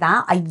things like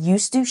that. I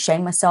used to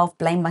shame myself,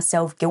 blame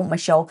myself, guilt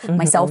myself.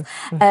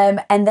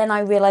 And then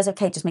I realized,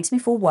 okay, it just makes me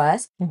feel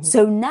worse.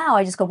 So now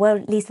I just go,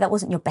 well, Lisa, that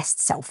wasn't your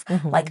best self.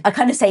 Like I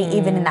kind of say,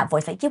 even in that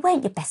voice, like, you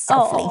weren't your best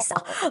self, Lisa.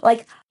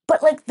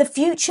 But like the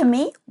future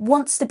me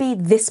wants to be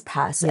this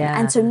person.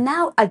 And so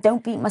now I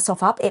don't beat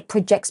myself up. It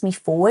projects me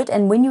forward.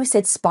 And when you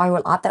said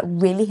spiral up, that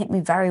really hit me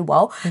very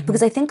well,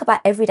 because I think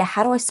about every day,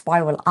 how do I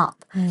spiral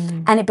up?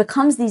 And it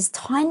becomes these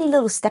tiny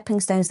little stepping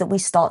stones that we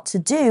start to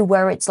do,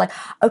 where it's like,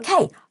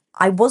 okay,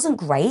 I wasn't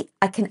great.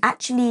 I can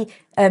actually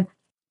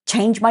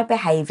change my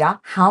behavior.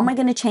 How am I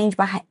going to change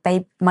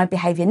my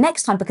behavior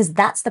next time? Because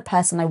that's the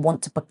person I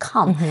want to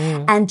become.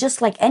 And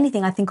just like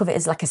anything, I think of it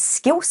as like a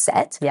skill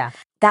set.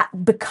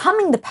 That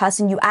becoming the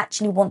person you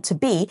actually want to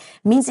be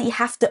means that you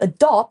have to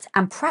adopt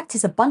and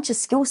practice a bunch of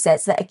skill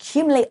sets that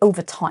accumulate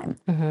over time.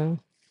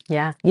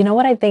 Yeah. You know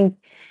what I think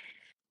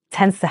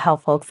tends to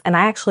help folks, and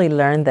I actually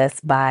learned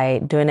this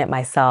by doing it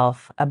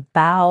myself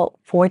about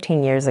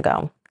 14 years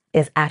ago,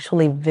 is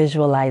actually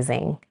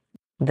visualizing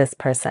this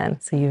person.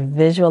 So you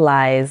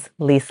visualize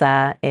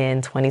Lisa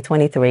in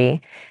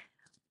 2023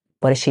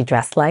 what does she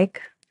dress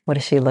like? What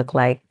does she look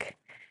like?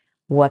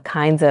 What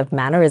kinds of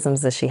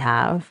mannerisms does she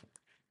have?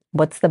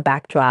 What's the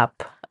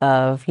backdrop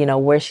of,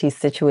 where she's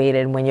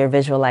situated when you're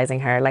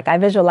visualizing her? Like I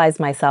visualized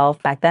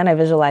myself back then, I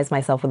visualized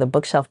myself with a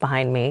bookshelf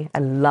behind me. I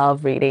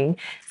love reading.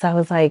 So I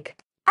was like,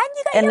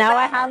 and now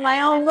I have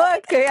my own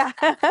book. Yeah.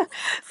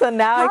 So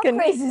now How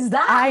crazy is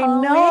that? I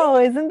know.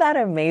 Isn't that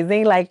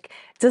amazing? Like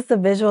just the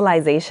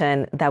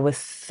visualization that was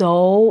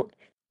so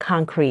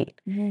concrete,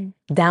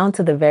 down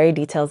to the very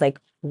details. Like,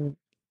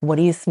 what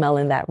do you smell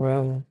in that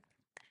room?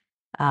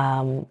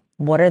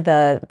 What are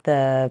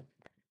the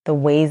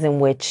ways in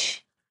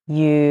which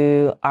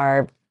you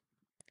are,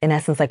 in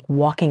essence, like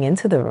walking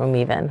into the room,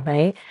 even,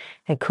 right?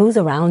 Like who's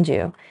around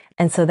you?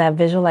 And so that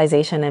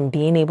visualization and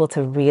being able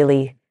to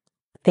really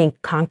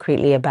think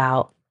concretely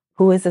about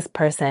who is this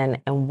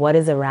person and what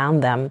is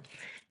around them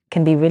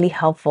can be really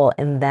helpful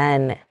in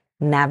then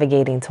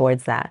navigating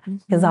towards that.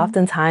 Because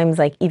oftentimes,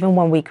 like even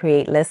when we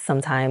create lists,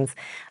 sometimes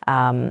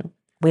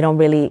we don't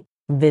really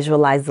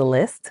visualize the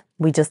list.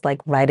 We just like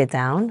write it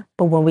down.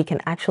 But when we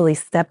can actually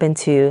step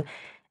into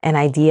an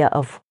idea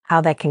of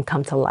how that can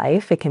come to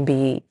life, it can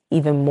be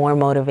even more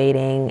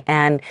motivating.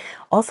 And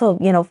also,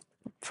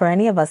 for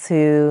any of us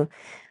who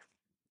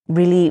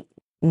really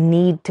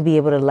need to be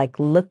able to like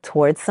look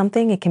towards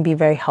something, it can be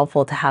very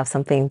helpful to have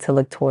something to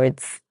look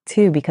towards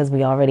too, because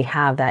we already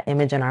have that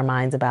image in our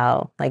minds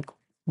about like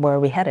where are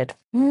we headed.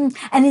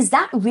 And is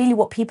that really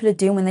what people are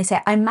doing when they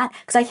say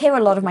because I hear a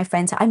lot of my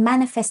friends say I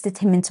manifested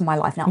him into my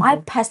life. Now I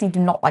personally do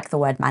not like the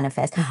word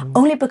manifest,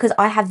 only because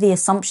I have the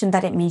assumption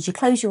that it means you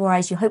close your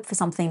eyes, you hope for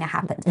something to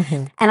happen,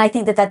 and I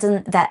think that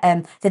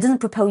doesn't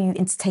propel you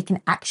into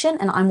taking action,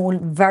 and I'm all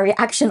very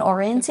action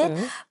oriented.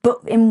 But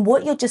in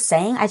what you're just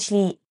saying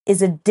actually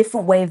is a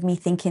different way of me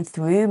thinking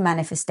through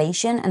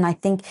manifestation, and I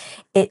think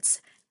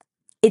it's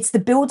the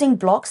building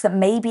blocks that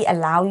maybe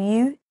allow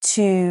you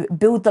to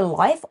build the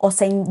life or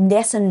saying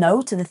yes and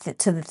no to the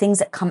things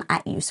that come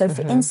at you. So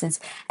for instance,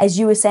 as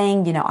you were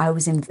saying, I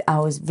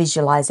was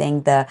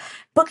visualizing the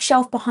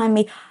bookshelf behind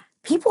me.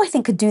 People, I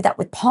think, could do that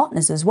with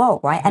partners as well,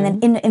 right?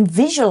 And then in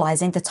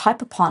visualizing the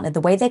type of partner,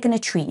 the way they're going to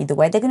treat you, the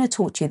way they're going to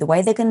talk to you, the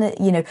way they're going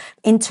to,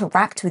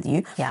 interact with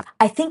you,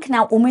 I think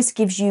now almost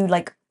gives you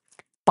like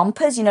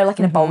bumpers, like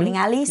in a bowling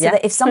alley, so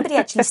that if somebody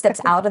actually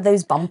steps out of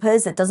those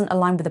bumpers that doesn't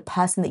align with the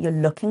person that you're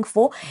looking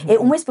for, it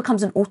almost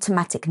becomes an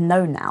automatic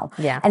no now.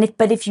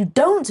 But if you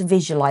don't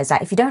visualize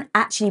that, if you don't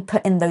actually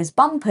put in those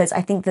bumpers,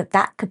 I think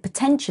that could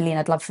potentially, and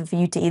I'd love for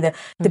you to either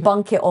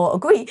debunk it or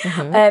agree,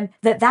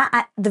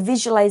 that the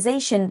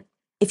visualization,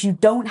 if you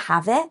don't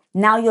have it,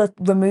 now you're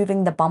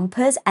removing the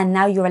bumpers, and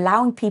now you're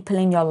allowing people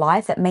in your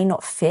life that may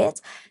not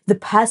fit the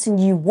person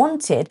you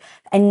wanted,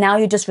 and now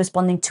you're just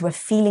responding to a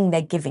feeling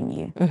they're giving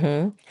you.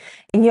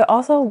 And you're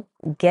also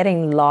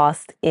getting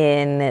lost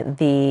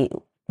in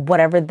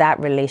whatever that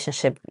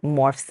relationship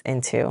morphs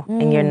into,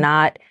 and you're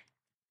not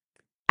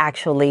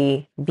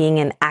actually being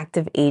an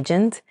active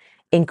agent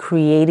in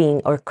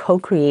creating or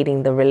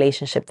co-creating the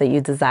relationship that you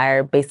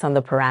desire based on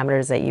the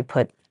parameters that you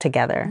put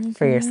together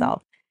for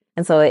yourself.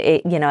 And so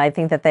I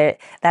think that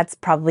that's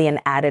probably an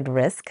added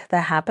risk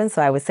that happens.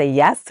 So I would say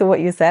yes to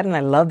what you said. And I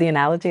love the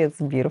analogy. It's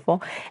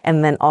beautiful.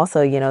 And then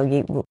also,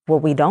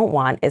 what we don't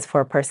want is for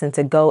a person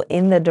to go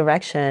in the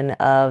direction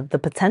of the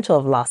potential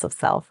of loss of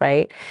self,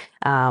 right?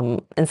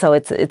 And so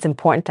it's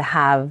important to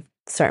have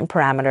certain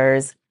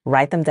parameters,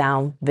 write them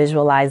down,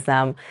 visualize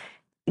them,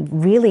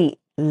 really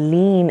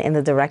lean in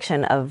the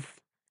direction of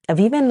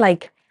even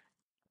like,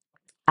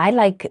 I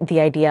like the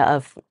idea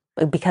of,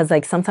 because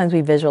like sometimes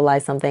we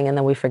visualize something and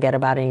then we forget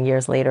about it, and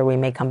years later we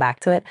may come back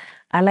to it.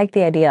 I like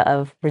the idea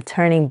of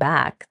returning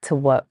back to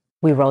what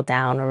we wrote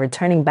down, or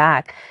returning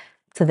back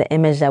to the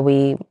image that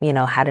we,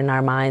 had in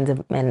our minds,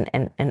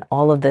 and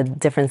all of the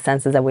different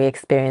senses that we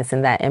experience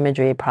in that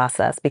imagery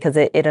process, because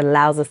it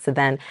allows us to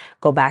then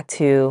go back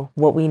to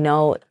what we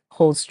know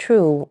holds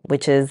true,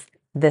 which is,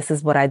 this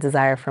is what I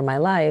desire for my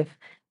life.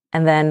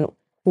 And then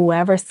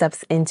whoever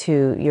steps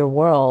into your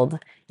world,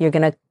 you're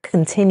going to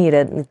continue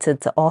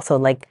to also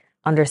like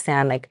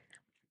understand, like,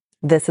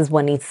 this is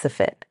what needs to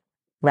fit,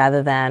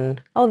 rather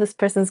than, oh, this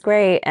person's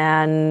great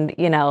and,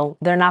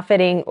 they're not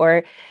fitting,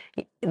 or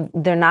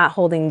they're not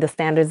holding the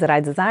standards that I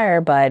desire,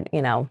 but,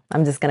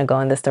 I'm just going to go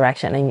in this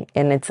direction.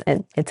 And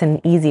it's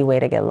an easy way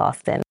to get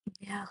lost in.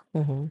 Yeah.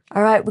 All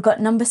right. We've got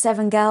number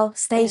 7, girl.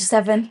 Stage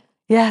 7.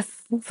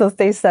 Yes. So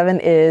stage 7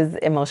 is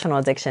emotional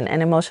addiction.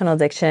 And emotional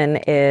addiction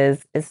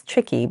is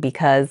tricky,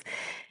 because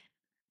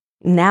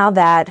now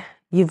that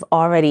you've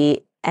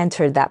already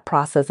entered that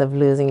process of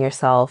losing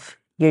yourself,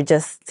 you're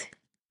just,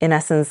 in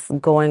essence,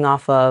 going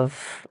off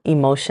of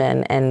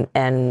emotion,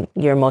 and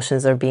your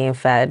emotions are being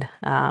fed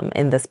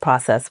in this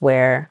process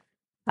where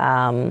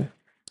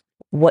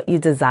what you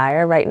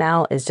desire right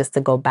now is just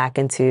to go back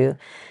into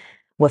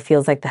what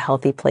feels like the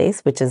healthy place,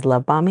 which is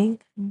love bombing.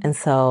 And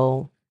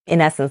so,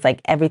 in essence,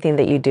 like everything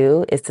that you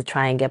do is to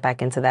try and get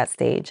back into that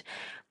stage.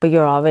 But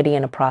you're already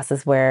in a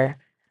process where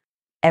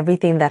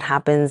everything that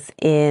happens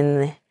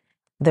in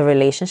the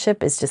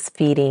relationship is just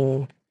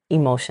feeding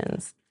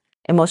emotions.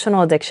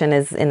 emotional addiction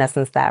is in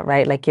essence that,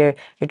 right? Like you're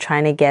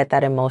trying to get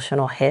that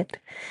emotional hit,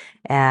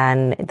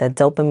 and the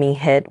dopamine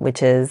hit,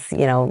 which is,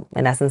 in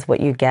essence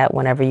what you get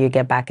whenever you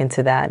get back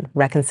into that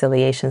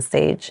reconciliation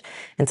stage,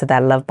 into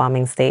that love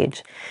bombing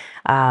stage.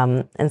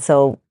 And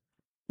so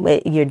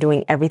you're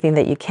doing everything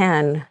that you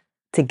can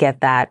to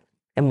get that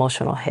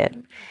emotional hit.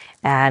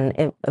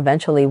 And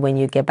eventually when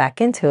you get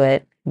back into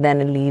it, then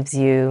it leaves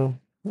you,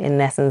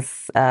 in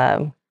essence,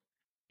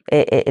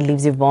 it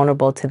leaves you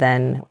vulnerable to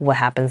then what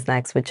happens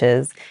next, which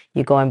is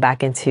you going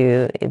back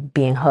into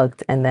being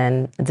hooked and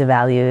then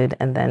devalued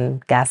and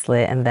then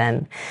gaslit and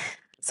then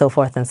so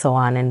forth and so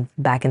on, and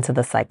back into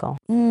the cycle.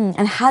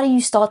 And how do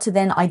you start to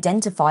then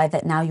identify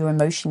that now you're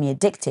emotionally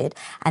addicted?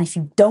 And if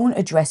you don't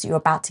address it, you're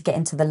about to get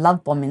into the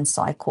love bombing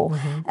cycle.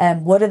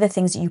 What are the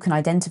things that you can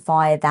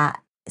identify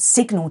that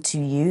signal to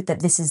you that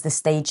this is the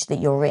stage that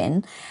you're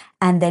in?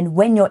 And then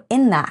when you're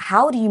in that,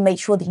 how do you make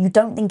sure that you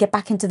don't then get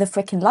back into the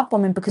freaking love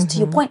bombing? Because to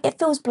your point, it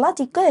feels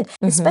bloody good,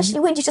 especially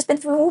when you've just been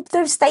through all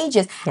those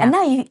stages. Yeah. And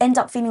now you end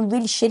up feeling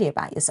really shitty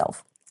about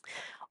yourself.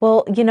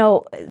 Well,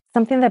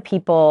 something that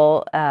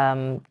people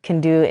can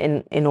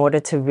do in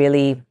order to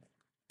really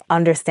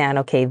understand,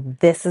 okay,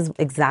 this is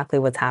exactly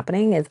what's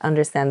happening, is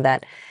understand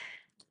that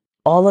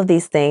all of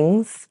these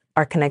things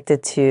are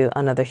connected to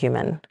another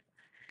human.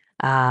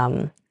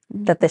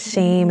 That the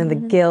shame and the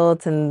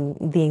guilt and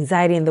the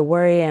anxiety and the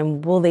worry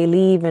and will they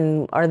leave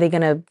and are they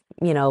going to,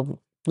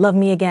 love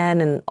me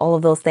again, and all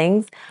of those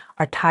things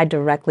are tied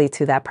directly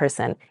to that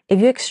person. If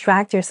you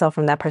extract yourself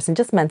from that person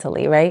just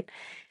mentally, right?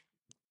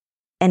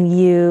 And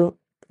you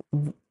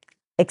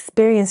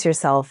experience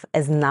yourself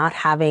as not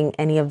having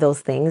any of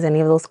those things, any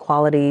of those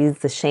qualities,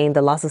 the shame,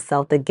 the loss of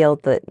self, the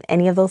guilt,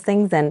 any of those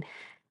things, then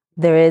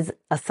there is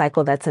a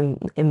cycle that's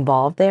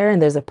involved there, and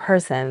there's a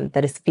person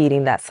that is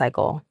feeding that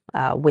cycle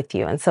with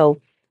you. And so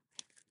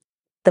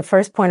the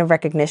first point of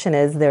recognition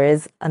is there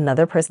is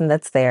another person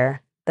that's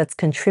there that's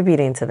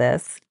contributing to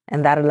this,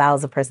 and that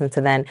allows a person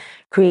to then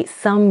create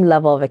some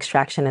level of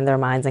extraction in their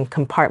minds and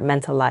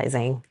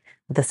compartmentalizing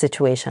the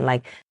situation.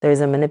 Like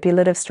there's a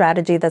manipulative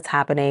strategy that's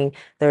happening.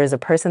 There is a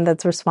person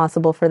that's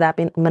responsible for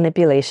that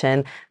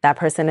manipulation. That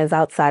person is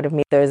outside of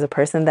me. There is a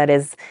person that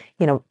is,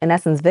 in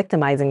essence,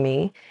 victimizing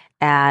me.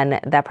 And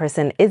that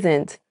person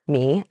isn't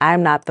me.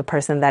 I'm not the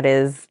person that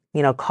is,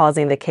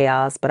 causing the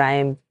chaos, but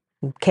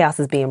chaos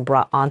is being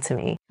brought onto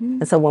me.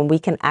 And so when we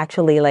can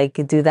actually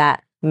do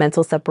that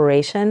mental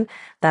separation,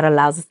 that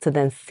allows us to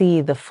then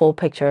see the full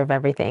picture of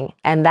everything.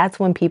 And that's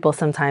when people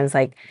sometimes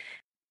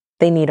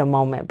they need a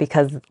moment,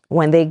 because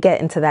when they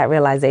get into that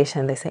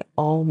realization, they say,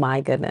 oh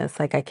my goodness,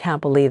 I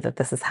can't believe that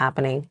this is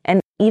happening.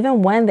 And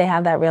even when they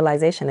have that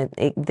realization,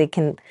 they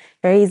can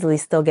very easily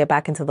still get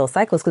back into those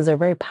cycles because they're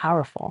very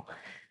powerful.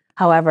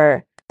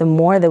 However, the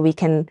more that we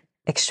can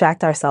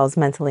extract ourselves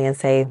mentally and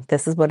say,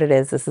 this is what it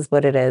is, this is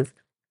what it is,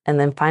 and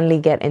then finally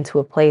get into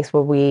a place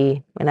where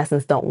we, in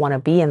essence, don't want to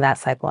be in that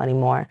cycle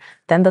anymore,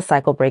 then the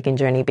cycle breaking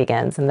journey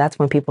begins. And that's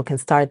when people can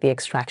start the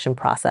extraction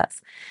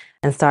process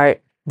and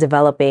start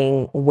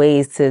developing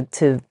ways to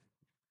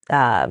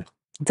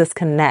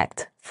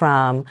disconnect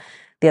from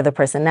the other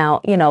person.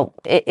 Now,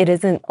 it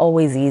isn't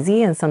always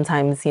easy, and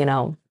sometimes,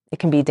 it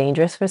can be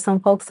dangerous for some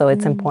folks. So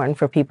it's important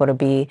for people to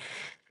be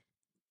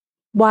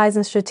wise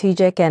and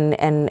strategic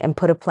and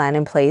put a plan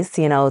in place,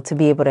 to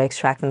be able to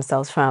extract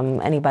themselves from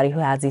anybody who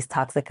has these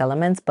toxic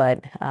elements.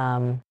 But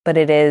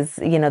it is,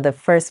 the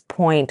first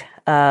point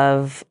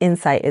of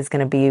insight is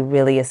going to be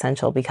really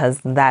essential, because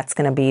that's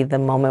going to be the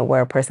moment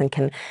where a person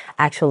can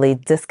actually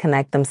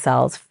disconnect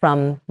themselves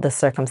from the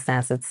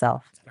circumstance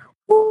itself.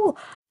 Ooh.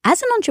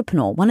 As an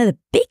entrepreneur, one of the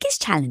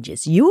biggest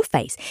challenges you will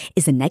face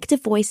is the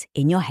negative voice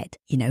in your head.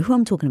 You know who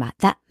I'm talking about.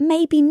 That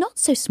maybe not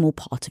so small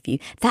part of you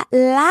that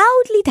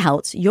loudly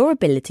doubts your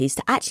abilities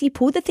to actually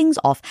pull the things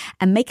off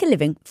and make a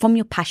living from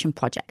your passion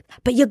project.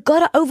 But you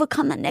gotta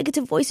overcome that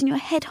negative voice in your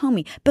head,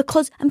 homie,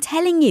 because I'm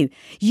telling you,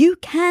 you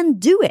can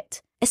do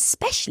it.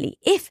 Especially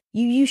if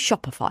you use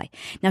Shopify.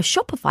 Now,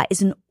 Shopify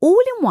is an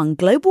all-in-one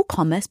global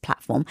commerce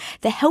platform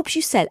that helps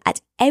you sell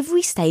at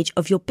every stage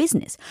of your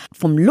business.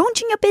 From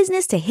launching your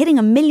business to hitting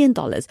 $1 million,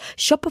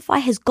 Shopify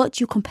has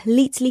got you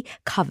completely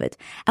covered.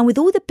 And with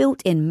all the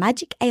built-in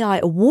Magic AI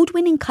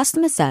award-winning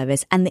customer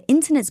service and the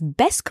internet's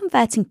best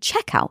converting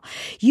checkout,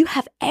 you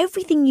have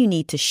everything you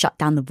need to shut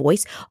down the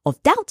voice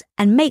of doubt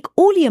and make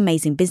all your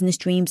amazing business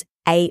dreams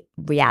a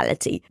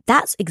reality.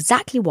 That's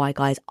exactly why,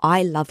 guys,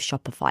 I love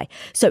Shopify.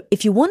 So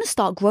if you want to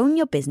start growing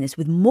your business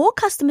with more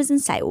customers and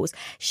sales,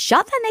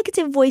 shut that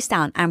negative voice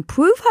down and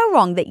prove her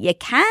wrong that you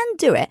can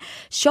do it,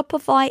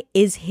 Shopify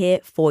is here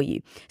for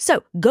you.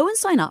 So go and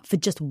sign up for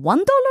just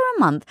 $1 a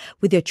month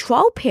with your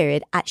trial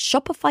period at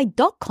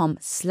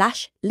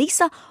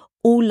shopify.com/Lisa,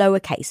 all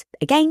lowercase.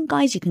 Again,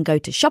 guys, you can go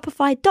to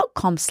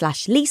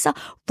shopify.com/Lisa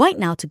right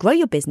now to grow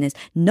your business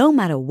no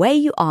matter where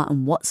you are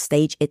and what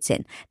stage it's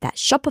in.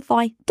 That's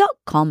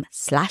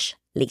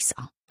shopify.com/Lisa.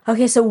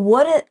 Okay, so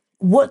what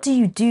what do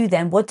you do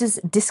then? What does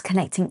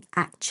disconnecting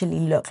actually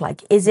look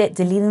like? Is it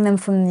deleting them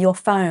from your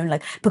phone?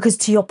 Like, because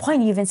to your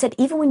point, you even said,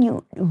 even when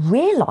you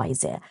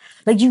realize it,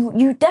 like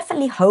you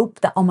definitely hope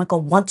that, oh my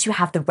God, once you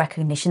have the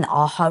recognition, the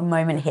aha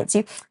moment hits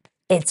you,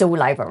 it's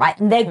all over, right?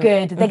 And they're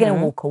good. They're going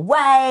to walk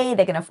away.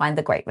 They're going to find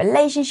the great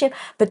relationship.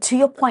 But to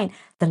your point,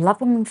 the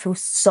love woman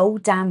feels so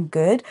damn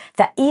good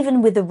that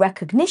even with the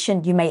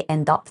recognition, you may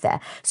end up there.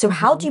 So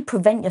how do you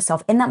prevent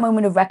yourself in that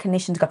moment of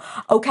recognition to go,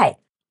 okay,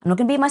 I'm not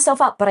going to beat myself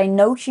up, but I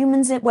know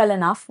humans it well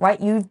enough, right?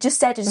 You've just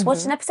said, I just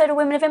watched an episode of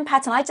Women of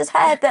Impact and I just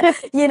heard that,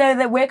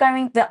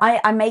 that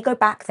I may go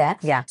back there.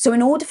 Yeah. So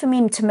in order for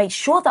me to make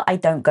sure that I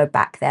don't go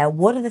back there,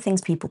 what are the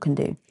things people can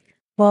do?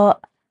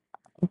 Well,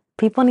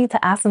 people need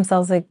to ask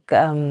themselves, like,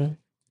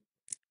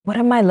 what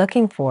am I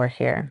looking for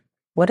here?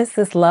 What is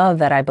this love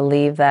that I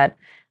believe that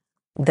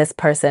this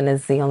person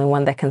is the only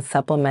one that can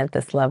supplement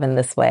this love in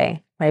this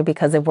way, right?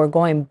 Because if we're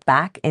going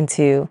back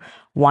into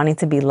wanting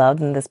to be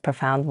loved in this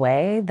profound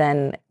way,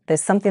 then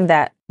there's something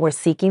that we're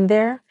seeking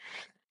there.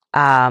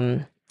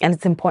 And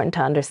it's important to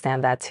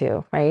understand that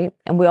too, right?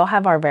 And we all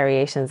have our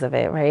variations of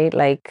it, right?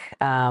 Like,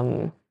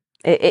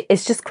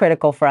 it's just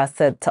critical for us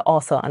to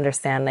also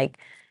understand, like,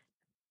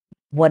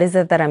 what is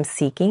it that I'm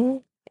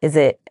seeking? Is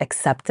it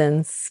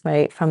acceptance,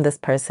 right, from this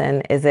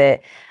person? Is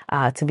it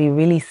to be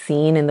really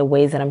seen in the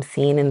ways that I'm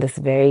seen in this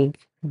very,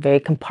 very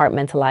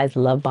compartmentalized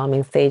love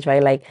bombing stage,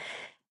 right? Like,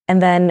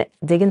 and then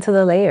dig into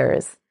the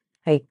layers.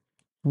 Like,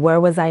 where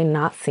was I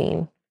not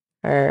seen?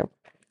 Or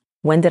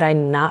when did I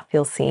not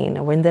feel seen?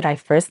 Or when did I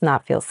first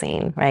not feel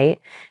seen, right?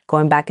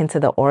 Going back into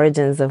the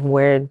origins of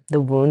where the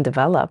wound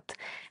developed.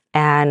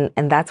 And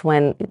that's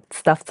when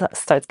stuff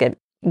starts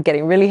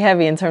getting really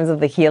heavy in terms of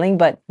the healing,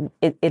 but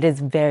it is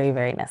very,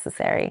 very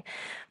necessary,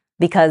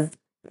 because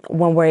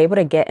when we're able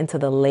to get into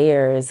the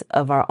layers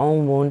of our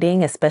own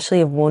wounding, especially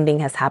if wounding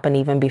has happened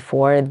even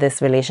before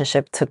this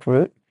relationship took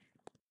root,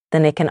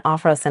 then it can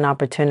offer us an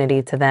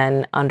opportunity to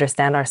then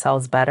understand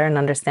ourselves better and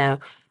understand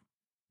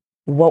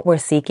what we're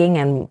seeking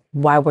and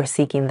why we're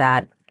seeking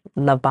that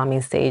love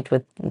bombing stage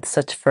with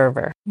such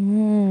fervor.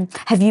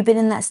 Have you been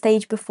in that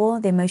stage before,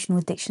 the emotional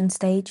addiction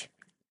stage?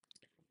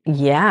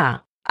 Yeah.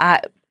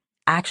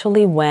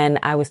 Actually, when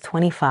I was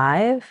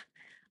 25,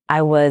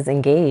 I was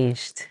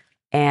engaged,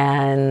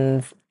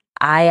 and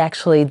I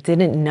actually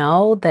didn't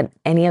know that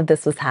any of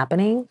this was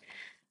happening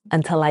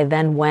until I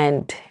then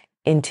went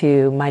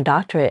into my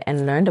doctorate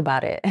and learned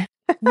about it.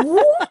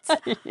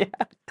 What? Yeah.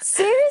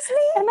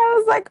 Seriously? And I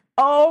was like,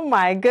 oh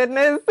my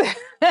goodness.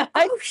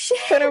 I Shit.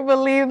 couldn't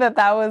believe that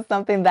was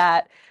something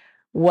that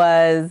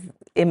was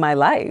in my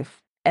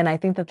life. And I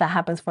think that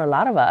happens for a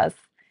lot of us.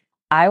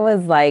 I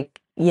was like,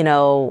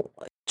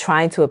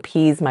 trying to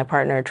appease my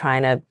partner,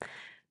 trying to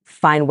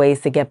find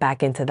ways to get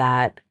back into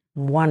that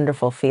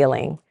wonderful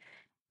feeling.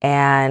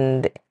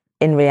 And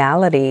in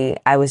reality,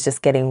 I was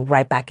just getting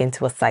right back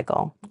into a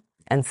cycle.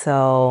 And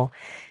so,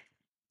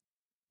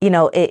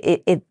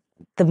 the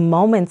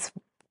moments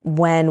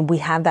when we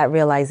have that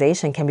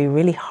realization can be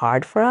really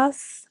hard for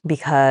us,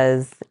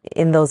 because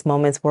in those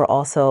moments, we're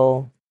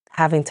also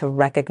having to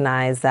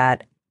recognize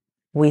that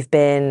we've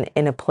been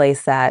in a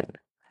place that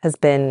has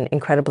been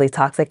incredibly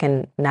toxic,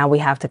 and now we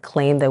have to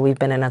claim that we've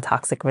been in a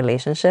toxic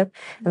relationship.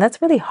 And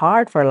that's really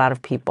hard for a lot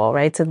of people,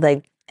 right? To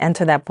like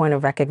enter that point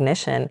of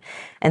recognition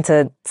and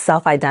to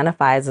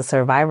self-identify as a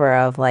survivor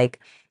of like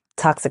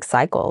toxic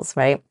cycles,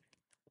 right?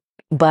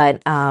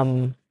 But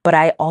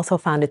I also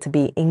found it to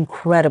be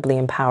incredibly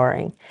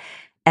empowering.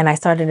 And I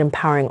started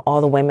empowering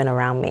all the women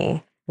around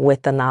me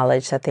with the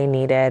knowledge that they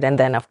needed. And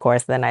then, of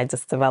course, then I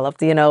just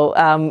developed,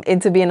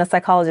 into being a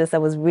psychologist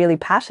that was really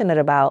passionate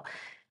about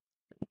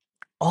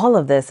all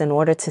of this in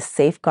order to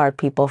safeguard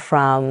people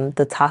from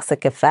the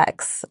toxic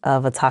effects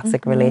of a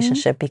toxic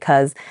relationship,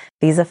 because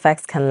these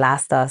effects can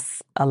last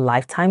us a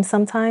lifetime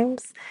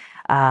sometimes.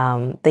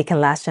 They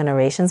can last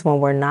generations when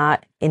we're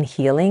not in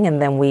healing,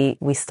 and then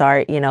we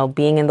start,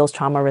 being in those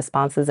trauma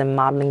responses and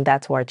modeling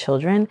that to our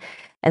children.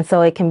 And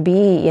so it can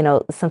be,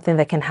 something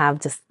that can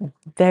have just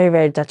very,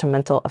 very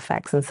detrimental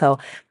effects. And so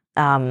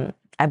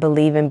I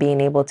believe in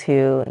being able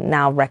to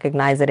now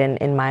recognize it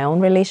in my own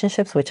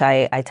relationships, which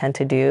I tend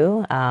to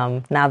do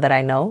now that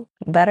I know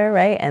better,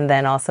 right? And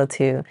then also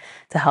to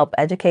help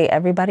educate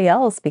everybody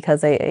else,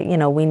 because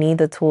we need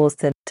the tools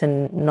to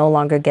no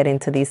longer get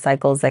into these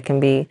cycles that can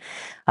be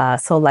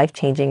so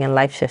life-changing and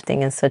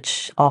life-shifting in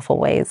such awful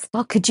ways.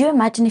 Well, could you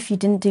imagine if you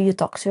didn't do your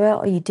doctorate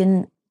or you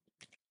didn't?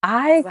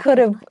 I could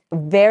have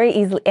very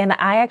easily, and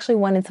I actually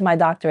went into my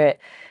doctorate,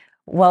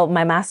 well,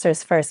 my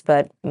master's first,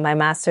 but my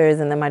master's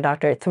and then my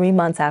doctorate 3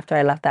 months after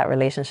I left that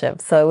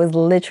relationship. So it was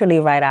literally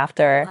right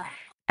after,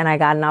 and I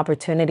got an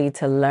opportunity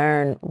to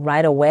learn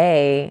right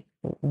away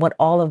what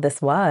all of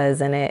this was,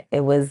 and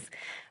it was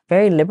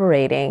very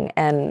liberating.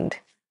 And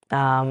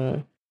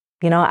I'm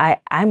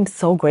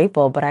so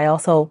grateful, but I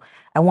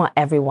want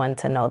everyone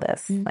to know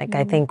this. Like,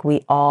 I think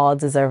we all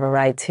deserve a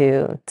right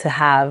to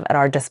have at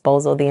our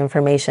disposal the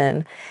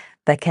information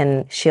that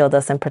can shield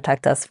us and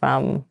protect us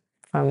from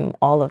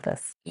all of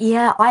this.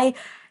 Yeah,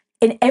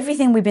 in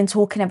everything we've been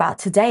talking about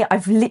today,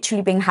 I've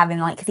literally been having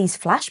like these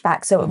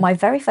flashbacks. So my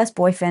very first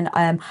boyfriend,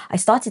 I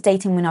started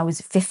dating when I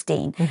was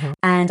 15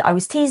 and I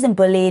was teased and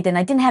bullied and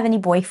I didn't have any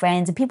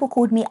boyfriends and people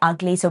called me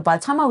ugly. So by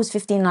the time I was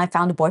 15 and I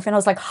found a boyfriend, I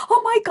was like,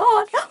 oh my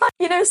God,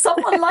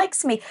 someone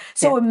likes me.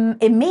 So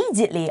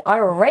immediately I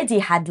already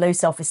had low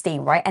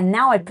self-esteem, right? And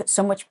now I put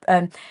so much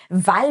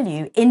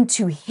value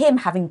into him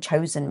having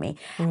chosen me.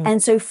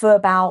 And so for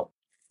about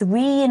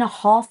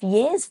 3.5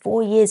 years,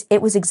 4 years,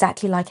 it was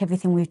exactly like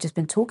everything we've just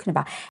been talking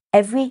about.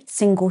 Every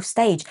single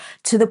stage,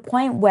 to the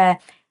point where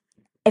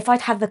if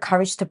I'd have the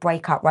courage to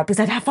break up, right, because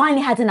I'd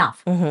finally had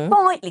enough.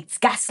 Finally, it's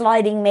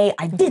gaslighting me.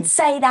 I did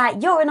say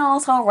that. You're an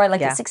asshole, right?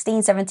 Like at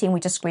 16, 17, we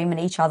just scream at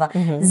each other.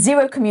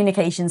 Zero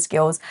communication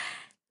skills.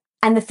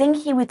 And the thing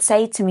he would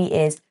say to me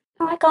is,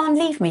 all right, go and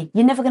leave me.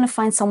 You're never going to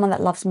find someone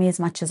that loves me as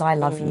much as I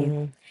love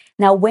you.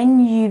 Now,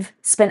 when you've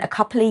spent a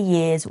couple of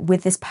years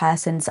with this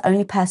person, it's the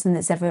only person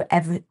that's ever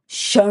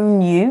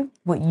shown you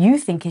what you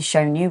think is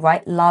shown you,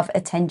 right? Love,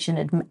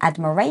 attention,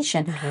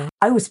 admiration.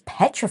 I was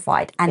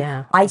petrified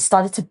and I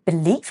started to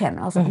believe him.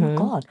 And I was like, oh my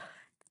God,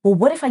 well,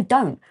 what if I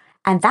don't?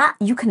 And that,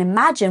 you can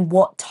imagine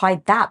what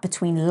tied that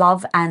between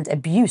love and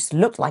abuse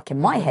looked like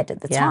in my head at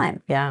the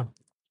time. Yeah.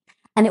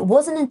 And it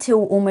wasn't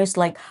until almost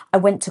like I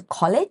went to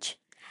college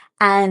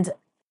and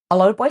a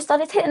lot of boys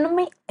started hitting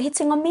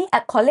on me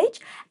at college.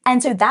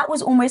 And so that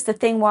was almost the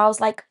thing where I was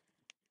like,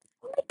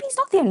 well, maybe he's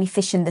not the only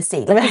fish in the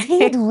sea. Like,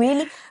 he had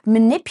really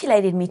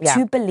manipulated me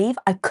to believe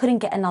I couldn't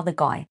get another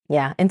guy.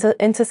 Yeah,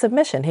 into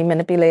submission. He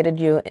manipulated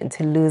you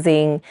into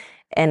losing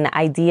an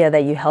idea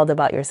that you held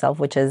about yourself,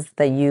 which is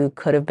that you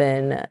could have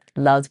been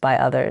loved by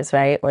others,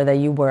 right? Or that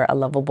you were a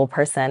lovable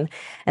person.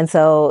 And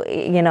so,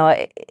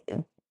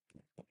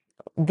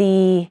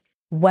 the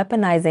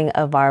weaponizing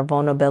of our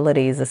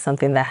vulnerabilities is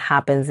something that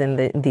happens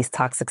in these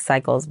toxic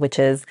cycles, which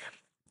is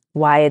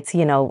why it's,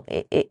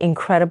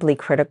 incredibly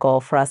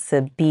critical for us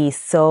to be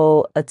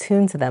so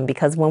attuned to them.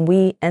 Because when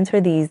we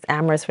enter these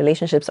amorous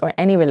relationships or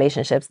any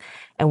relationships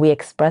and we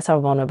express our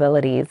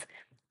vulnerabilities,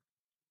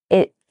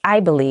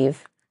 I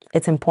believe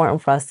it's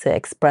important for us to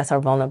express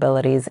our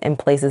vulnerabilities in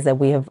places that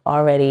we have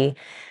already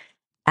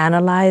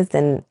analyzed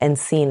and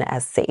seen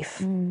as safe,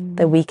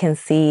 that we can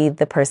see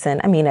the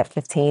person. I mean, at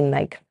 15,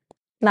 like,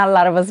 not a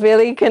lot of us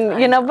really can,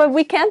 but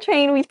we can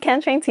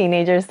train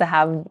teenagers to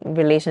have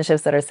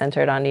relationships that are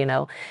centered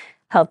on,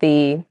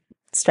 healthy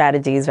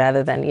strategies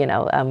rather than,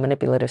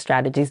 manipulative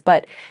strategies.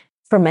 But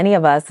for many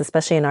of us,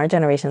 especially in our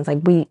generations, like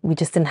we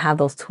just didn't have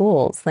those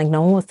tools. Like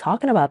no one was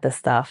talking about this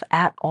stuff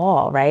at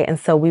all, right? And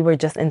so we were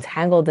just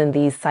entangled in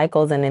these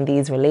cycles and in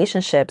these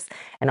relationships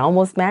and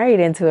almost married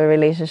into a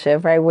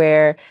relationship, right?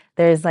 Where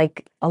there's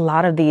like a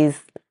lot of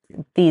these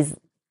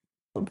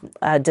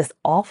just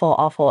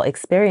awful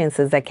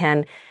experiences that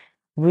can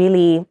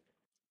really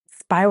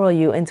spiral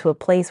you into a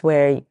place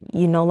where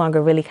you no longer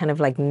really kind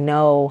of like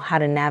know how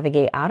to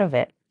navigate out of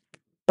it.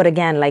 But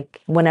again,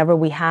 like whenever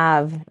we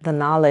have the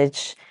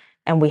knowledge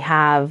and we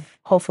have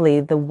hopefully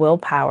the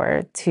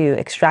willpower to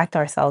extract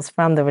ourselves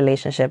from the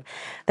relationship,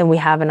 then we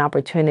have an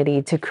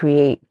opportunity to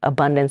create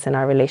abundance in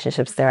our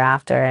relationships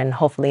thereafter and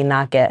hopefully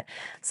not get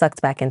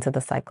sucked back into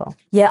the cycle.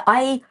 Yeah,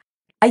 I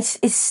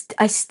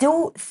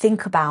still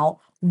think about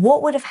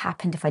what would have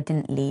happened if I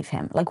didn't leave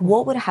him? Like,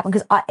 what would have happened?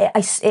 Because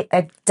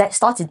I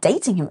started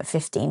dating him at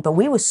 15, but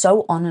we were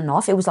so on and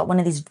off. It was like one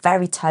of these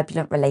very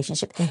turbulent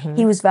relationships.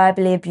 He was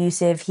verbally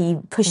abusive. He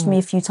pushed me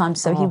a few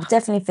times, so he was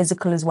definitely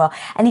physical as well.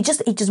 And he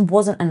just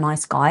wasn't a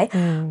nice guy.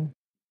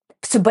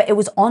 So, but it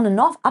was on and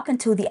off up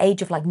until the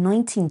age of like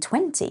 19,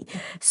 20.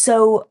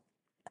 So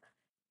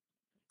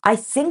I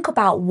think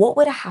about what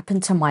would have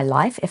happened to my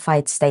life if I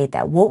had stayed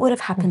there. What would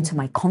have happened to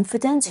my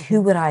confidence? Who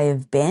would I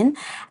have been?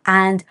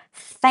 And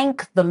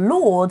thank the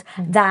Lord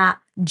that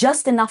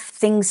just enough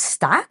things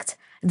stacked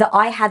that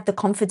I had the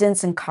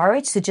confidence and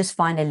courage to just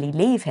finally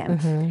leave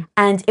him.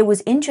 And it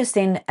was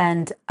interesting,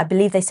 and I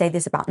believe they say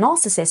this about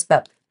narcissists,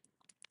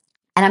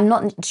 and I'm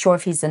not sure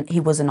if he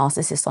was a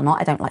narcissist or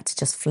not. I don't like to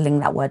just fling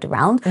that word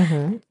around,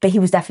 but he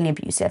was definitely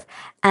abusive.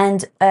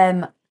 And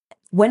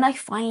when I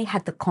finally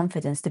had the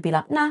confidence to be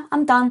like, nah,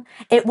 I'm done.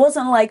 It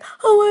wasn't like,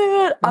 oh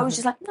my God. I was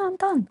just like, no, I'm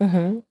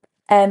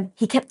done.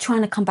 He kept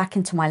trying to come back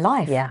into my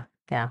life. Yeah.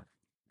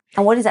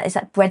 And what is that? Is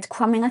that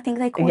breadcrumbing, I think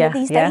they call it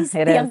these days?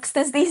 The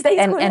youngsters these days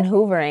call it. And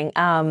hoovering.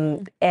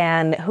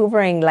 And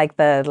hoovering like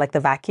the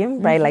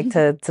vacuum, right? Like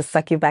to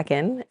suck you back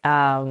in.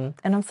 And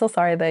I'm so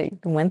sorry that you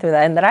went through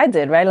that and that I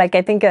did, right? Like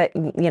I think, a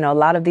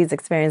lot of these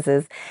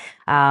experiences,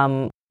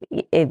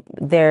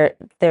 they're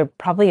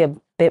probably a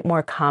bit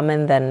more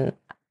common than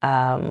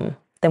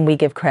we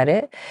give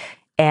credit.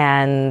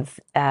 And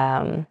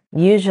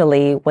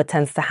usually what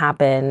tends to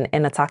happen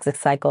in a toxic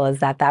cycle is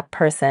that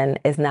person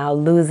is now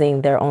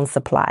losing their own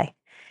supply.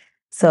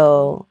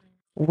 So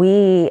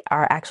we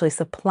are actually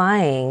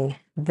supplying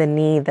the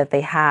need that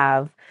they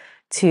have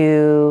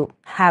to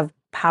have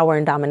power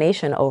and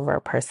domination over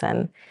a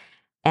person.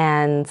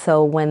 And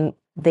so when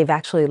they've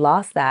actually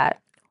lost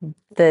that,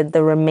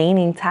 the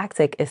remaining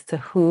tactic is to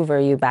hoover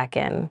you back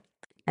in.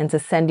 and to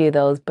send you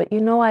those, but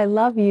I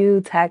love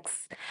you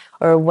texts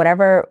or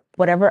whatever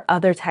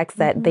other text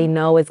that they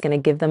know is going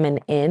to give them an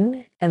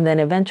in. And then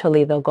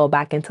eventually they'll go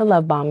back into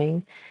love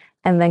bombing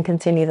and then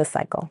continue the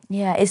cycle.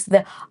 Yeah, it's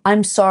the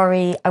I'm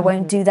sorry, I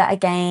won't do that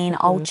again,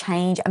 I'll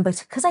change. And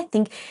because I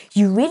think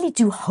you really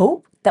do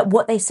hope that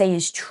what they say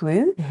is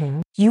true,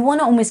 you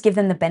want to almost give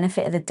them the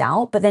benefit of the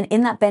doubt. But then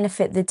in that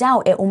benefit of the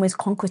doubt, it almost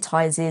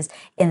concretizes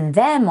in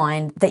their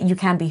mind that you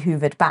can be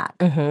hoovered back.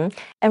 And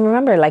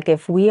remember, like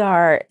if we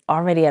are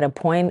already at a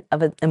point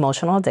of an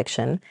emotional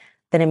addiction,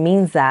 then it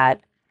means that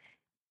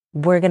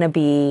we're going to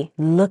be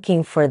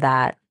looking for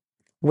that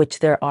which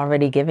they're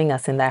already giving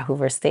us in that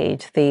Hoover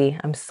stage.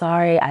 I'm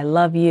sorry, I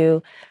love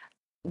you,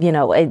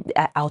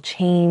 I'll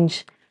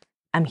change,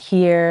 I'm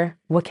here,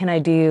 what can I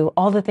do?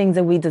 All the things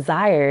that we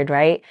desired,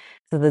 right?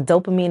 So the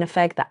dopamine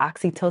effect, the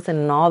oxytocin,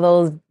 and all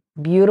those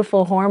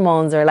beautiful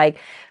hormones are like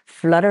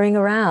fluttering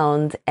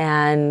around,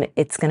 and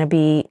it's going to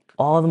be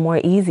all the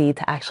more easy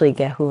to actually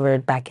get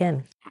hoovered back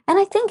in. And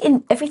I think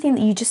in everything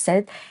that you just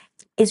said,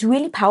 it's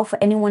really powerful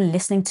for anyone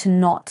listening to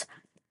not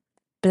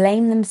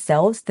blame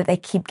themselves that they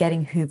keep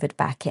getting hoovered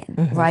back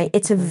in, right?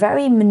 It's a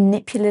very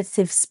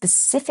manipulative,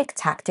 specific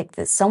tactic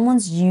that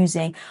someone's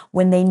using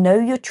when they know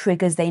your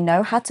triggers, they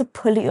know how to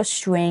pull at your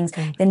strings,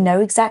 they know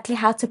exactly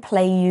how to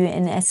play you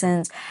in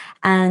essence.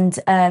 And,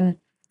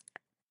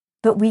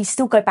 but we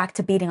still go back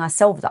to beating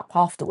ourselves up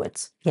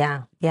afterwards.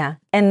 Yeah.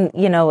 And,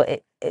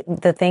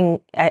 the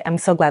thing, I'm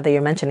so glad that you're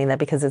mentioning that,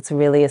 because it's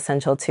really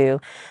essential to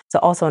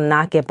also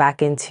not get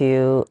back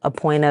into a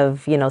point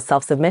of,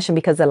 self-submission,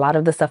 because a lot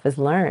of the stuff is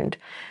learned,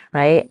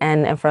 right?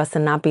 And for us to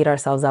not beat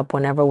ourselves up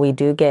whenever we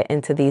do get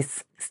into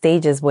these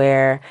stages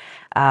where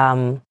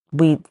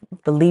we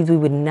believe we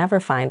would never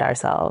find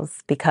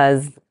ourselves,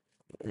 because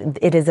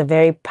it is a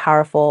very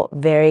powerful,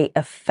 very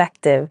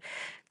effective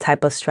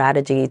type of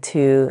strategy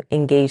to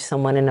engage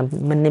someone in a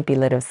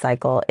manipulative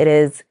cycle. It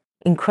is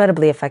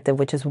incredibly effective,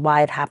 which is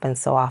why it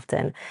happens so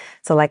often.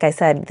 So like I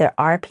said, there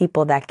are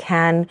people that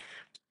can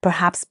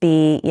perhaps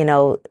be,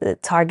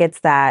 targets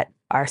that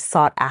are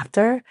sought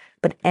after,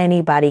 but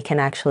anybody can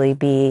actually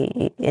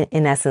be,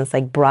 in essence,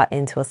 like brought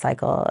into a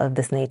cycle of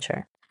this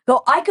nature.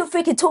 Well, I could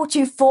freaking talk to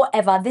you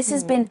forever. This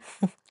has been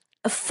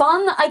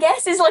fun, I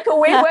guess, is like a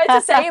weird word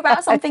to say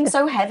about something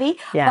so heavy.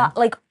 Yeah. But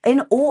like,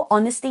 in all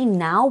honesty,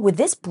 now with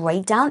this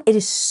breakdown, it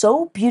is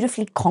so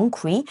beautifully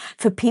concrete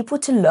for people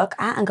to look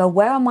at and go,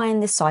 where am I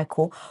in this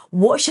cycle?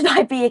 What should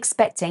I be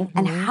expecting?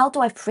 And how do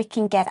I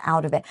freaking get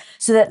out of it?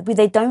 So that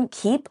they don't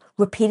keep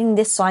repeating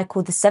this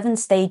cycle, the 7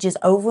 stages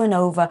over and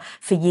over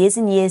for years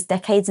and years,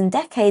 decades and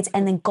decades,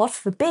 and then God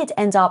forbid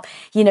end up,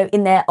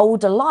 in their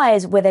older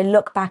lives where they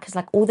look back as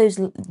like all those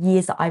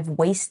years that I've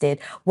wasted,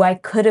 where I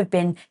could have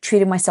been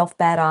treating myself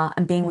better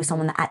and being with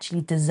someone that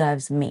actually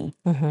deserves me.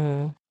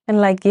 And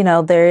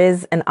there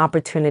is an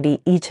opportunity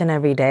each and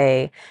every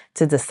day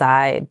to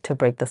decide to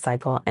break the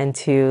cycle and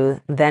to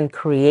then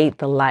create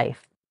the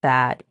life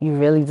that you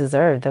really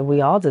deserve, that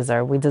we all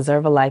deserve. We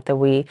deserve a life that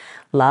we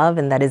love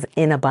and that is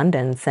in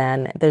abundance.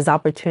 And there's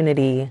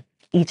opportunity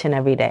each and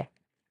every day.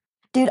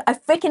 Dude, I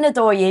freaking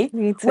adore you.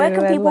 Me too. Where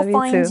can people I love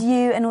find too.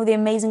 you and all the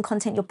amazing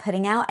content you're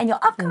putting out and your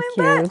upcoming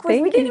Thank you. book,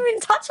 which we didn't even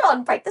touch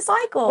on, Break the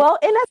Cycle? Well,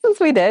 in essence,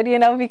 we did,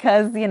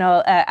 because,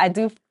 I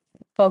do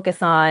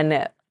focus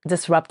on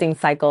disrupting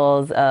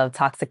cycles of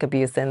toxic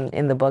abuse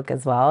in the book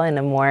as well, in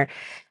a more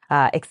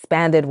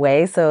expanded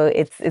way. So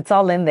it's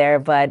all in there,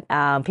 but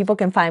people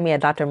can find me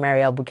at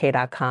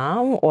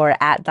drmarielbuque.com or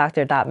at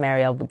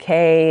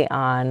dr.marielbuque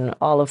on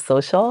all of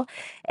social.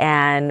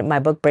 And my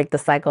book, Break the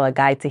Cycle, A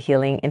Guide to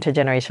Healing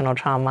Intergenerational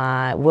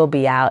Trauma, will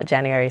be out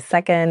January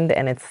 2nd,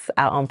 and it's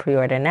out on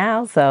pre-order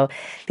now. So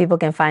people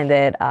can find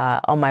it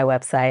on my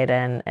website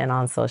and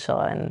on social.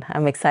 And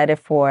I'm excited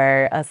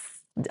for a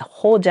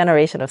whole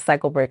generation of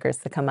cycle breakers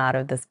to come out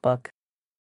of this book.